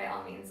 like by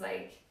all means,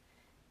 like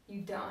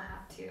you don't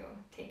have to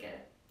take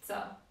it.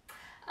 So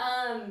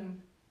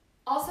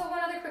also one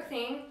other quick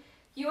thing,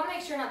 you want to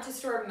make sure not to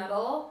store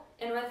metal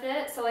in with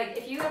it. So like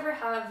if you ever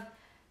have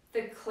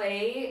the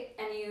clay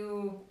and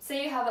you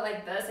say you have it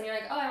like this and you're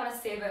like, oh, I want to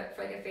save it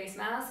for like a face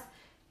mask,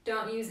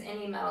 don't use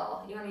any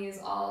metal. You want to use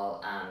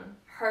all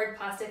hard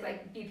plastic,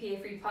 like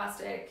BPA free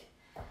plastic.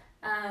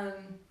 And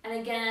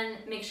again,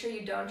 make sure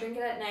you don't drink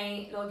it at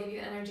night. It'll give you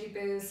an energy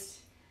boost.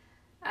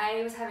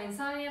 I was having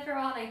insomnia for a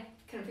while and I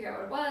couldn't figure out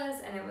what it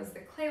was, and it was the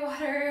clay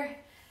water.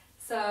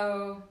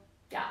 So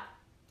yeah,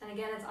 and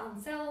again, it's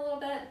on sale a little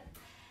bit.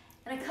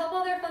 And a couple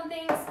other fun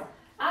things.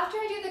 After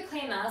I do the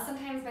clay mask,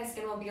 sometimes my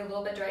skin will be a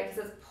little bit dry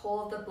because it's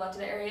pulled the blood to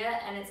the area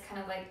and it's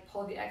kind of like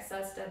pulled the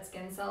excess dead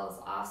skin cells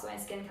off, so my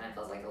skin kind of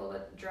feels like a little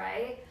bit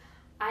dry.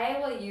 I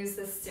will use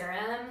this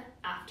serum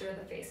after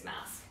the face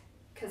mask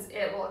because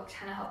it will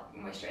kind of help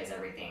moisturize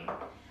everything.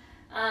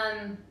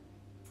 And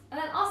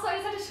then also I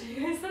just had to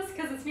show you guys this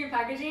because it's new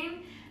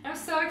packaging. I'm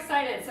so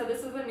excited. So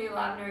this is the new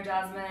lavender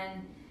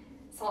jasmine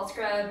salt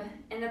scrub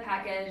in the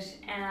package,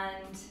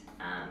 and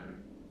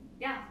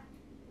yeah,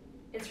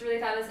 it's really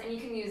fabulous. And you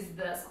can use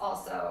this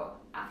also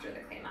after the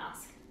clay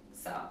mask.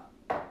 So,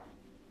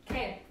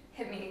 okay,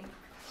 hit me.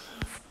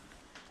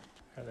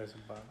 There's a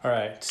bunch. All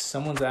right,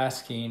 someone's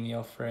asking,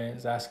 Neil Frey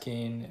is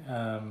asking,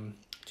 do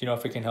you know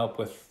if it can help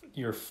with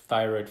your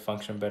thyroid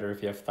function better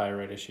if you have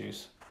thyroid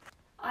issues?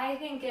 I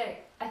think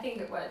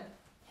it would,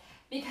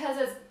 because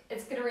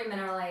it's gonna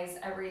remineralize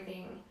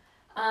everything.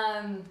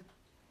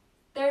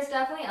 There's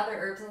definitely other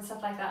herbs and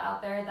stuff like that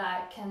out there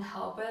that can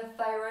help with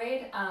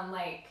thyroid,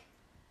 like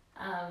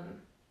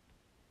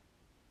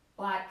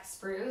black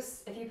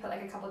spruce. If you put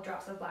like a couple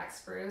drops of black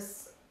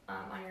spruce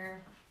on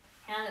your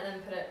hand and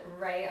then put it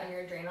right on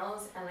your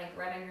adrenals and like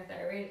right on your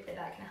thyroid,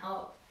 that can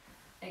help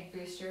like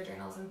boost your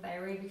adrenals and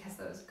thyroid because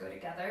those go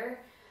together.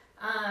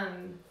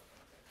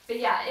 But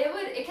yeah,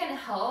 it can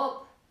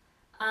help.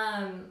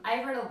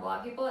 I've heard a lot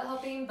of people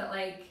helping, but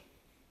like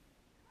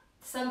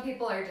some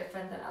people are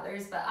different than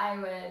others, but I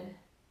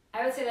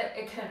would say that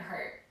it couldn't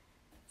hurt.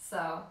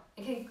 So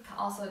it can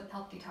also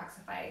help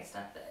detoxify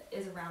stuff that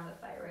is around the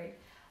thyroid.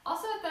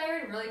 Also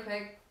thyroid, really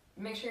quick,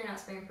 make sure you're not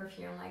spraying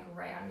perfume like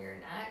right on your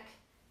neck,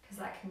 because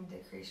that can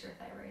decrease your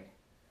thyroid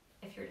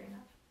if you're doing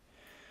that.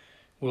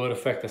 Will it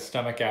affect the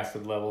stomach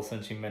acid level,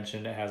 since you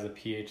mentioned it has a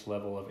pH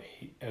level of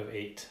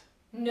 8?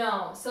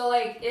 No, so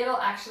like it'll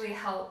actually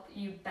help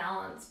you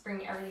balance,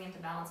 bring everything into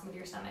balance with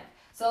your stomach.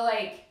 So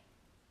like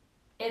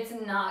it's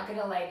not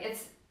gonna like,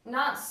 it's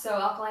not so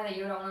alkaline that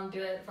you don't want to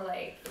do it for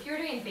like, if you're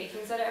doing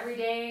baking soda every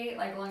day,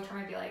 like long term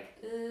I'd be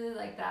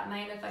like that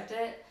might affect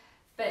it.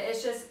 But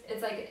it's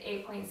like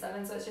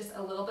 8.7, so it's just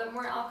a little bit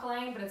more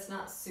alkaline, but it's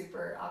not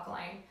super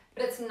alkaline.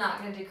 But it's not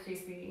going to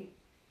decrease the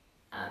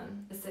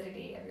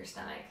acidity of your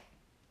stomach.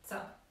 So.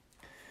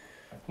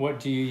 What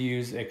do you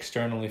use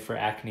externally for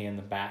acne in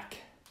the back?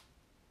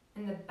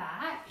 In the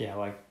back? Yeah,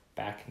 like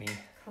back knee.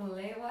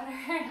 Clay water.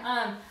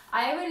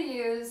 I would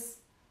use,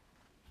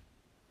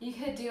 you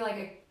could do like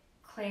a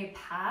clay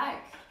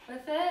pack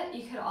with it.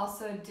 You could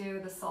also do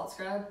the salt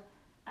scrub.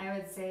 I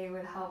would say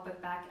would help with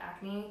back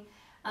acne.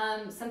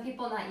 Some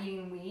people not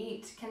eating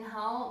wheat can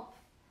help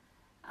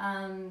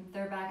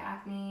their back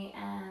acne,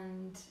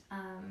 and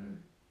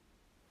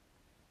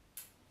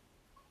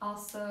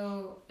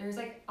also there's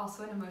like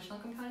also an emotional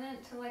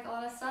component to like a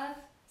lot of stuff.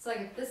 So like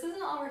if this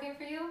isn't all working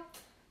for you,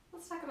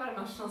 let's talk about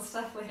emotional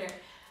stuff later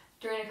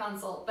during a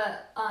consult.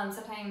 But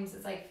sometimes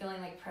it's like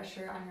feeling like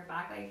pressure on your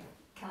back, like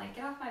kind of like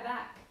get off my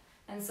back,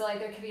 and so like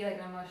there could be like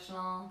an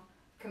emotional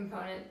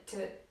component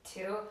to it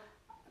too.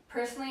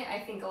 Personally, I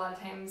think a lot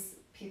of times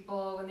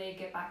people, when they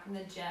get back from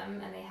the gym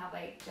and they have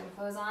like gym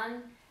clothes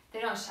on, they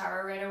don't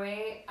shower right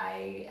away.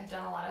 I have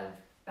done a lot of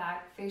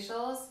back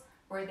facials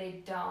where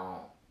they don't,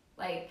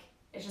 like,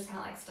 it's just kind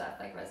of like stuff,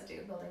 like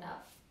residue building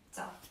up.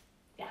 So,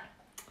 yeah,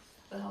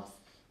 that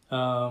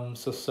helps.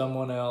 So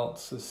someone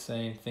else is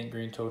saying, Think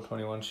Green Toe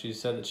 21, she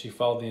said that she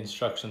followed the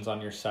instructions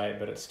on your site,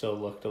 but it still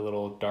looked a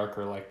little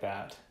darker like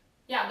that.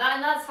 Yeah,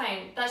 that's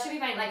fine. That should be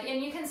fine. Like,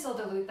 and you can still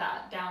dilute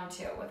that down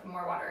too with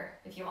more water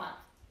if you want.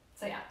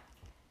 So yeah.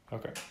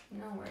 Okay.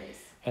 No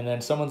worries. And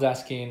then someone's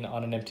asking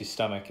on an empty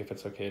stomach if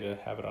it's okay to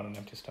have it on an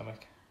empty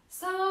stomach.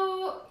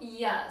 So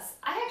yes,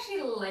 I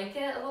actually like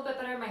it a little bit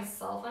better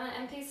myself on an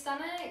empty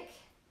stomach,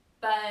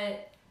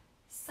 but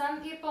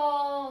some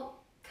people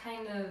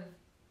kind of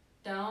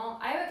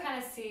don't. I would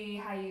kind of see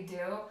how you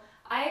do.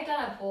 I've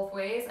done it both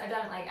ways. I've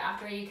done it like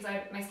after I eat,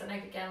 because my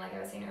stomach, again, like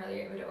I was saying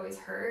earlier, it would always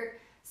hurt.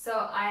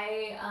 So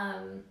I've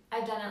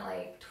done it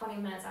like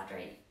 20 minutes after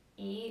I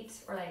eat,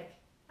 or like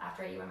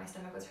after I eat when my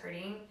stomach was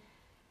hurting.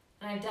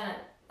 And I've done it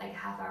like a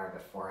half hour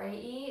before I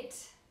eat.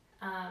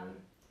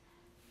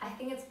 I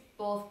think it's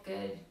both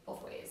good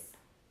both ways.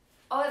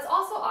 Oh, it's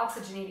also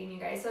oxygenating, you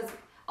guys. So it's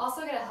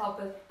also going to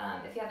help with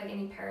if you have like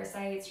any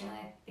parasites or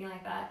anything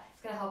like that.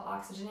 It's going to help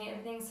oxygenate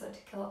everything. So to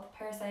kill out the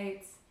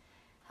parasites,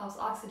 helps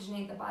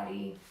oxygenate the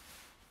body.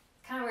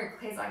 It's kind of weird.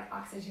 Clay's like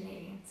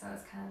oxygenating, so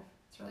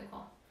it's really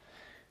cool.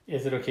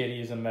 Is it okay to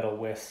use a metal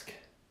whisk?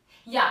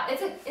 Yeah,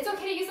 it's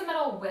okay to use a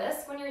metal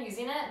whisk when you're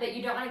using it, but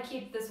you don't want to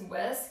keep this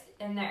whisk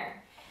in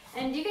there.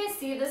 And you guys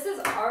see, this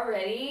is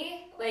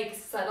already like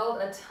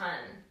settled a ton.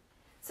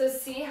 So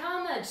see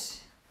how much,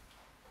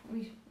 let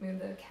me move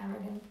the camera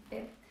again,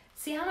 babe.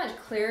 See how much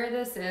clearer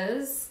this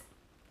is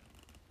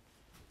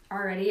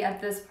already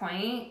at this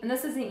point? And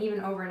this isn't even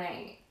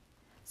overnight.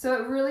 So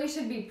it really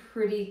should be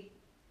pretty,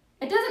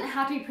 it doesn't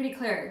have to be pretty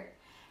clear.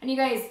 And you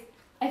guys,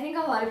 I think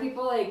a lot of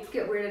people like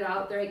get weirded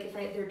out. They're like, if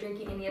they're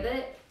drinking any of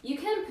it, you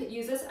can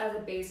use this as a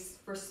base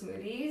for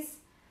smoothies.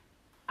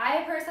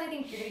 I personally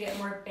think you're gonna get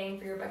more bang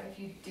for your buck if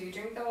you do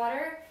drink the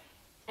water.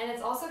 And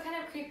it's also kind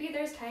of creepy.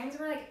 There's times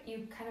where like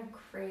you kind of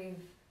crave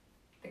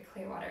the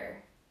clay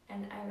water,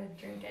 and I would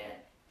drink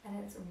it, and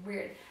it's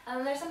weird. And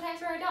then there's some times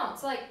where I don't.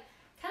 So like,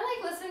 kind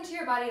of like listen to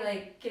your body,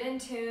 like get in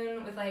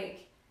tune with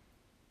like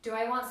do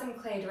I want some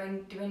clay? Do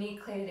I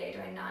need clay today?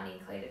 Do I not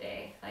need clay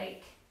today?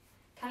 Like,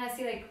 kind of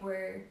see like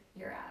where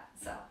you're at.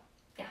 So,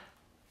 yeah.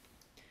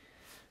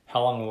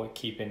 How long will it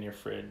keep in your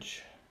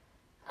fridge?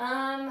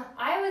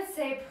 I would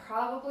say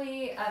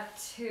probably up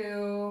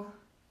to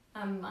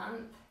a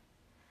month.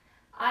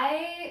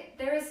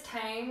 There was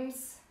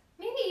times,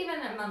 maybe even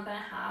a month and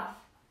a half.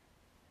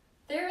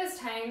 There was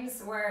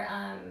times where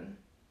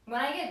when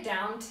I get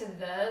down to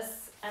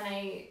this and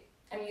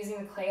I'm using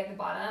the clay at the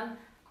bottom,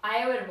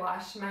 I would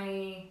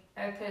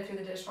I would put it through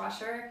the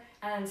dishwasher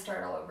and then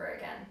start all over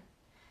again.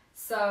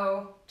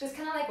 So just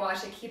kind of like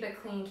wash it, keep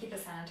it clean, keep it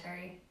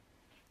sanitary.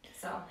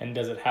 So. And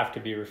does it have to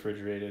be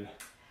refrigerated?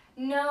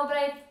 No, but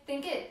I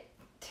think it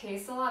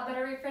tastes a lot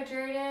better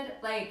refrigerated.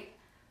 Like,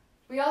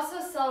 we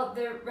also sell,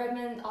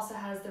 Redmond also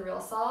has the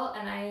real salt,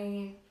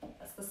 and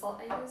that's the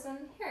salt I use in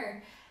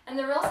here. And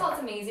the real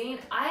salt's amazing.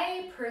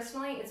 I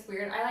personally, it's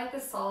weird, I like the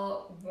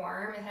salt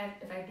warm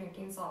if I'm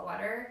drinking salt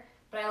water,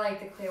 but I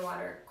like the clay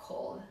water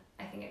cold.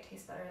 I think it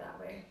tastes better that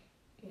way.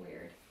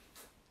 Weird.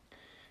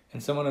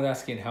 And someone is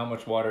asking how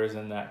much water is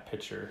in that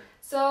pitcher.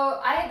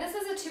 So this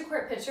is a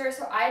 2-quart pitcher,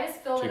 so I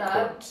just filled it up. 2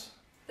 quarts.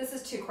 This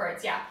is 2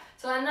 quarts, yeah.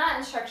 So in that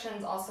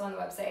instructions also on the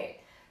website.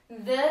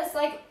 This,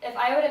 like, if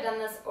I would have done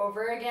this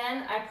over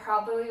again, I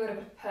probably would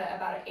have put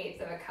about 1/8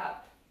 of a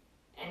cup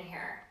in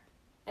here,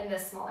 in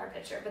this smaller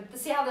pitcher. But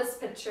see how this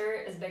pitcher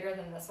is bigger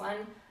than this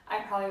one?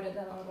 I probably would have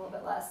done a little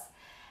bit less.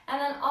 And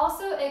then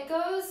also, it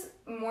goes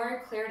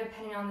more clear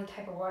depending on the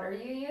type of water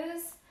you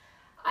use.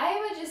 I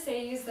would just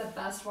say use the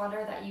best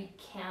water that you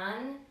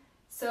can.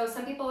 So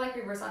some people like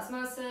reverse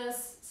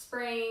osmosis,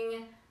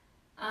 spring,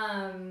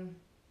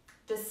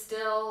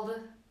 distilled,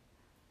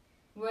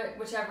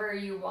 whichever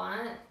you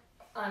want.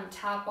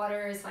 Tap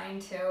water is fine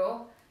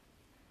too.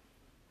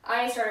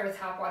 I started with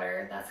tap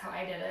water, that's how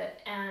I did it.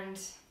 And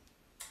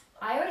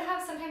I would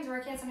have sometimes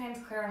working, sometimes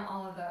clear on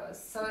all of those.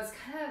 So it's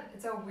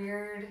a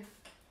weird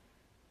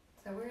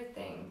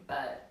thing,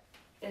 but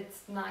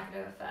it's not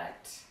gonna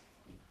affect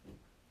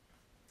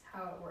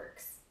how it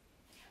works.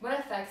 What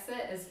affects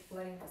it is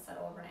letting it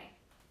settle overnight.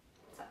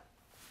 So.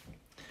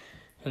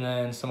 And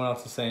then someone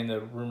else is saying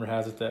that rumor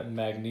has it that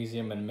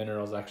magnesium and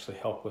minerals actually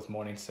help with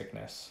morning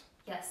sickness.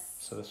 Yes.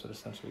 So this would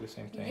essentially be the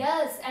same thing.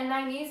 Yes, and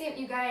magnesium,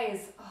 you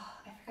guys,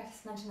 I forgot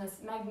to mention this.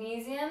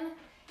 Magnesium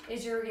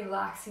is your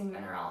relaxing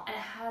mineral, and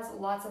it has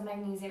lots of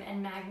magnesium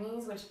and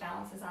manganese, which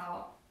balances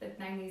out with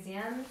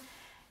magnesium.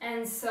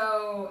 And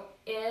so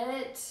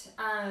it's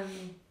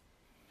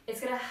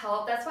gonna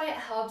help. That's why it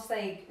helps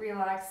like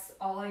relax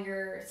all of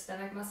your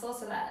stomach muscles,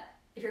 so that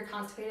if you're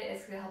constipated,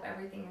 it's gonna help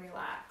everything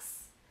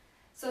relax.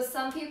 So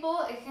some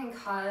people, it can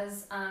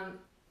cause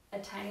a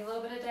tiny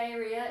little bit of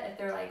diarrhea if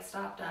they're like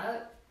stopped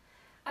up.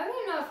 I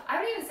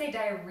wouldn't even say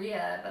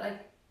diarrhea, but like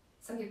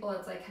some people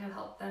it's like kind of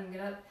help them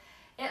get up.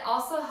 It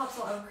also helps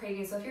a lot with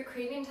craving. So if you're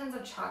craving tons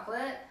of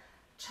chocolate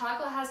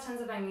has tons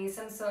of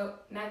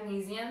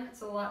magnesium,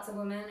 so lots of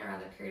women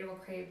around the period will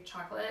crave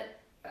chocolate.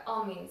 By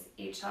all means,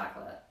 eat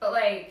chocolate, but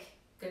like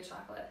good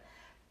chocolate.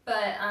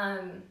 But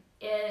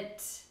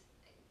it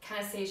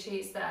kind of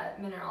satiates that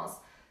minerals.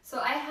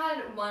 So I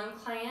had one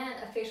client,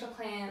 a facial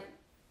client,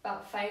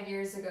 about 5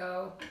 years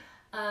ago,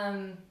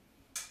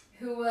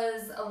 who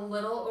was a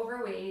little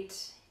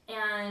overweight,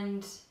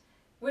 and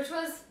which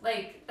was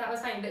like, that was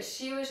fine, but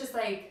she was just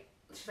like,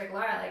 she's like,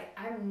 Laura, like,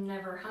 I'm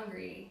never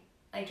hungry,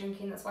 like,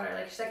 drinking this water.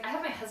 Like, she's like, I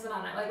have my husband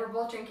on it. Like, we're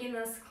both drinking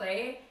this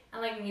clay,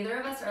 and like, neither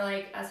of us are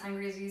like as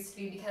hungry as we used to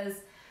be, because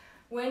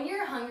when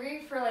you're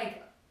hungry for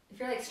like, if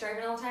you're like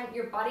starving all the time,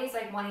 your body's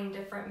like wanting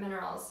different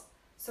minerals.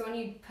 So when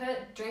you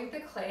drink the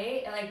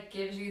clay, it like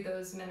gives you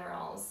those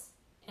minerals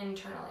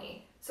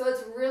internally. So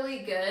it's really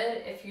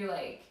good if you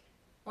like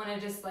want to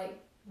just like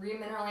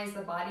remineralize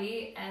the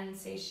body and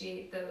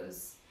satiate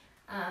those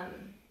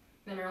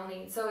mineral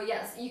needs. So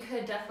yes, you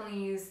could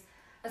definitely use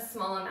a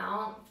small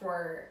amount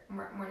for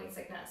morning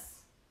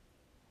sickness.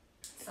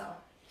 So.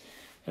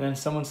 And then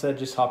someone said,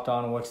 just hopped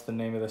on, what's the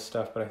name of this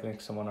stuff? But I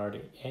think someone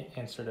already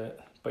answered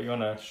it. But you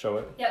want to show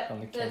it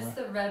on the camera? It's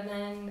the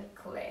Redmond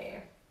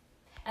clay.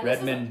 And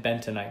Redmond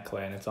bentonite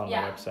clay, and it's on the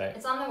website.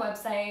 It's on the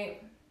website.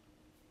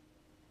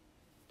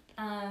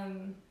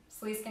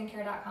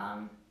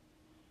 sleeskincare.com.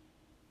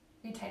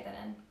 You type that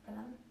in for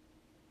them.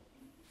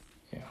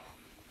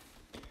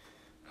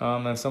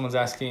 Yeah. And someone's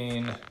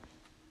asking,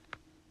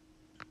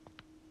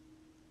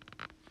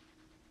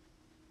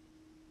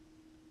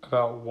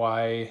 about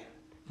why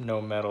no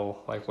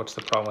metal, like what's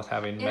the problem with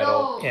having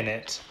metal in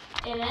it?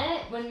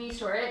 When you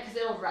store it, because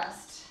it'll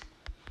rust.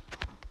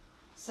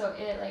 So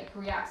it like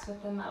reacts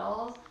with the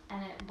metal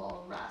and it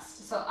will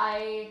rust. So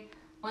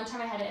one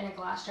time I had it in a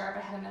glass jar,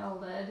 but I had a metal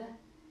lid,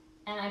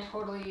 and I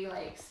totally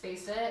like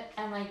spaced it,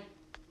 and like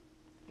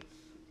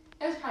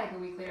it was probably like a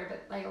week later,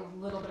 but like a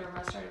little bit of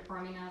rust started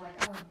forming, and I was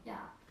like, oh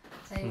yeah.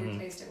 So I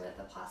replaced it with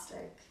a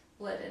plastic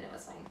lid, and it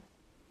was fine.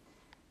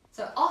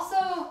 So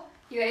also,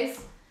 you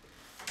guys,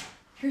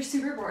 if you're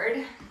super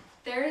bored,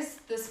 there's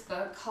this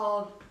book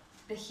called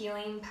The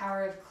Healing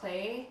Power of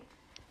Clay.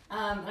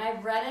 And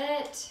I've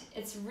read it.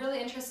 It's really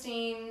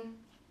interesting.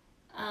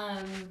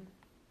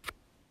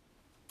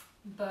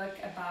 book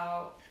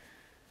about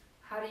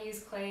how to use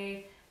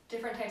clay,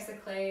 different types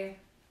of clay.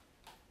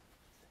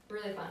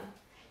 Really fun.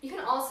 You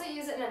can also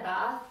use it in a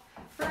bath.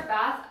 For a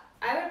bath,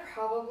 I would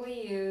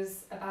probably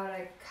use about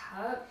a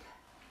cup.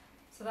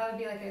 So that would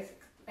be like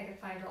a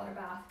 $5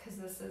 bath, because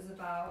this is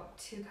about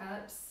 2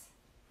 cups.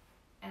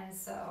 And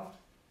so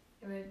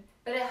it would,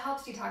 but it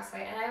helps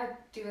detoxify. And I would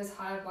do as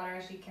hot of water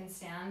as you can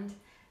stand,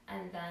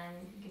 and then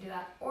you can do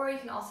that. Or you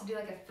can also do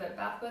like a foot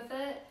bath with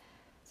it.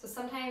 So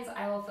sometimes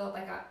I will fill up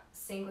like a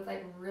sink with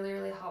like really,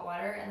 really hot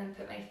water, and then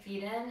put my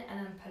feet in,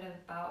 and then put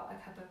about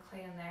a cup of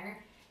clay in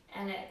there,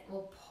 and it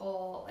will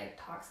pull like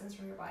toxins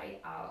from your body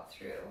out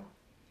through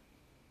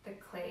the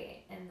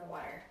clay in the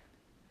water.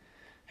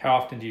 How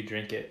often do you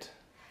drink it?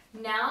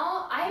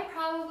 Now I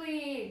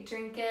probably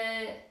drink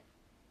it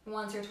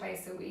once or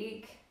twice a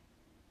week.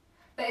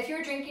 But if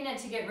you're drinking it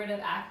to get rid of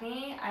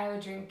acne, I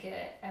would drink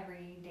it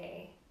every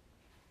day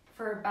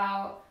for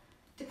about,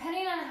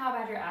 depending on how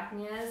bad your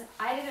acne is.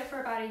 I did it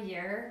for about a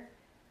year.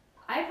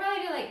 I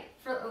probably did like,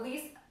 for at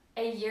least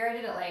a year, I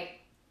did it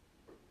like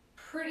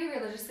pretty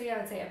religiously, I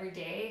would say every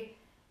day.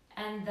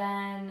 And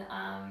then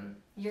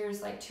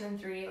years like 2 and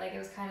 3, like it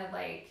was kind of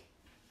like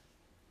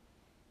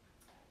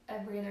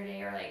every other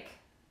day, or like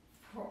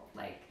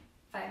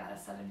 5 out of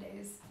 7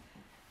 days.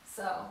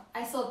 So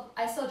I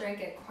still drink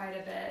it quite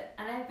a bit,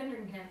 and I've been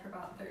drinking it for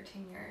about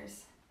 13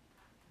 years.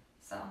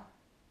 So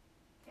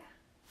yeah.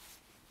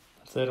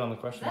 That's it on the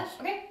questions.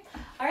 Okay.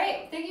 All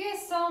right. Thank you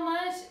guys so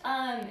much.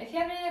 If you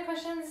have any other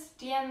questions,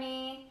 DM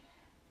me.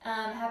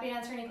 Happy to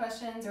answer any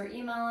questions, or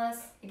email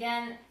us.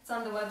 Again, it's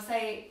on the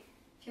website.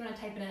 If you want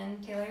to type it in,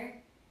 Taylor.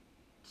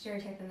 Did you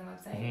already type in the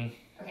website?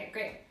 Mm-hmm. Okay,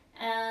 great.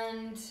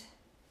 And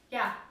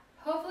yeah,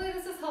 hopefully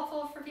this is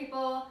helpful for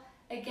people.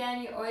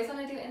 Again, you always want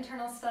to do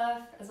internal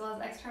stuff as well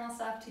as external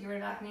stuff to get rid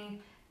of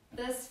acne.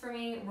 This for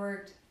me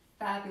worked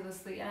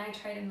fabulously, and I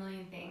tried a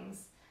million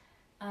things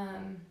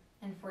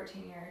in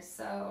 14 years.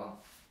 So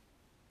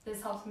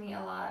this helped me a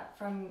lot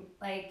from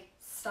like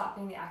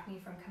stopping the acne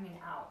from coming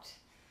out.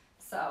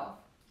 So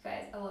you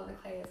guys, I love the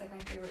clay. It's like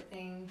my favorite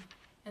thing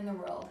in the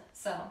world.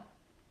 So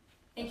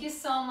thank you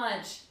so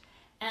much.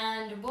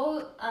 And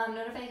we'll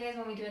notify you guys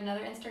when we do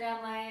another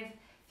Instagram live.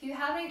 If you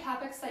have any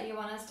topics that you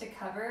want us to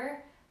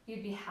cover,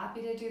 we'd be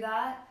happy to do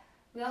that.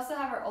 We also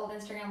have our old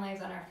Instagram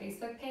lives on our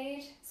Facebook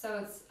page. So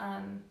it's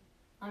on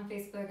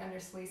Facebook under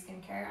Soleil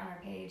Skincare on our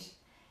page.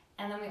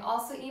 And then we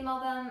also email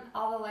them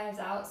all the lives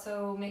out.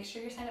 So make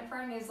sure you're signed up for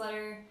our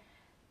newsletter.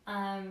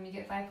 You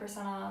get 5%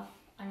 off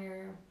on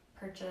your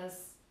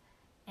purchase.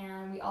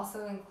 And we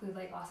also include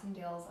like awesome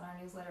deals on our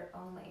newsletter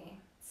only.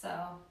 So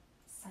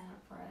sign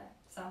up for it.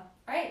 So, all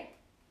right.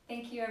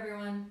 Thank you,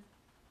 everyone.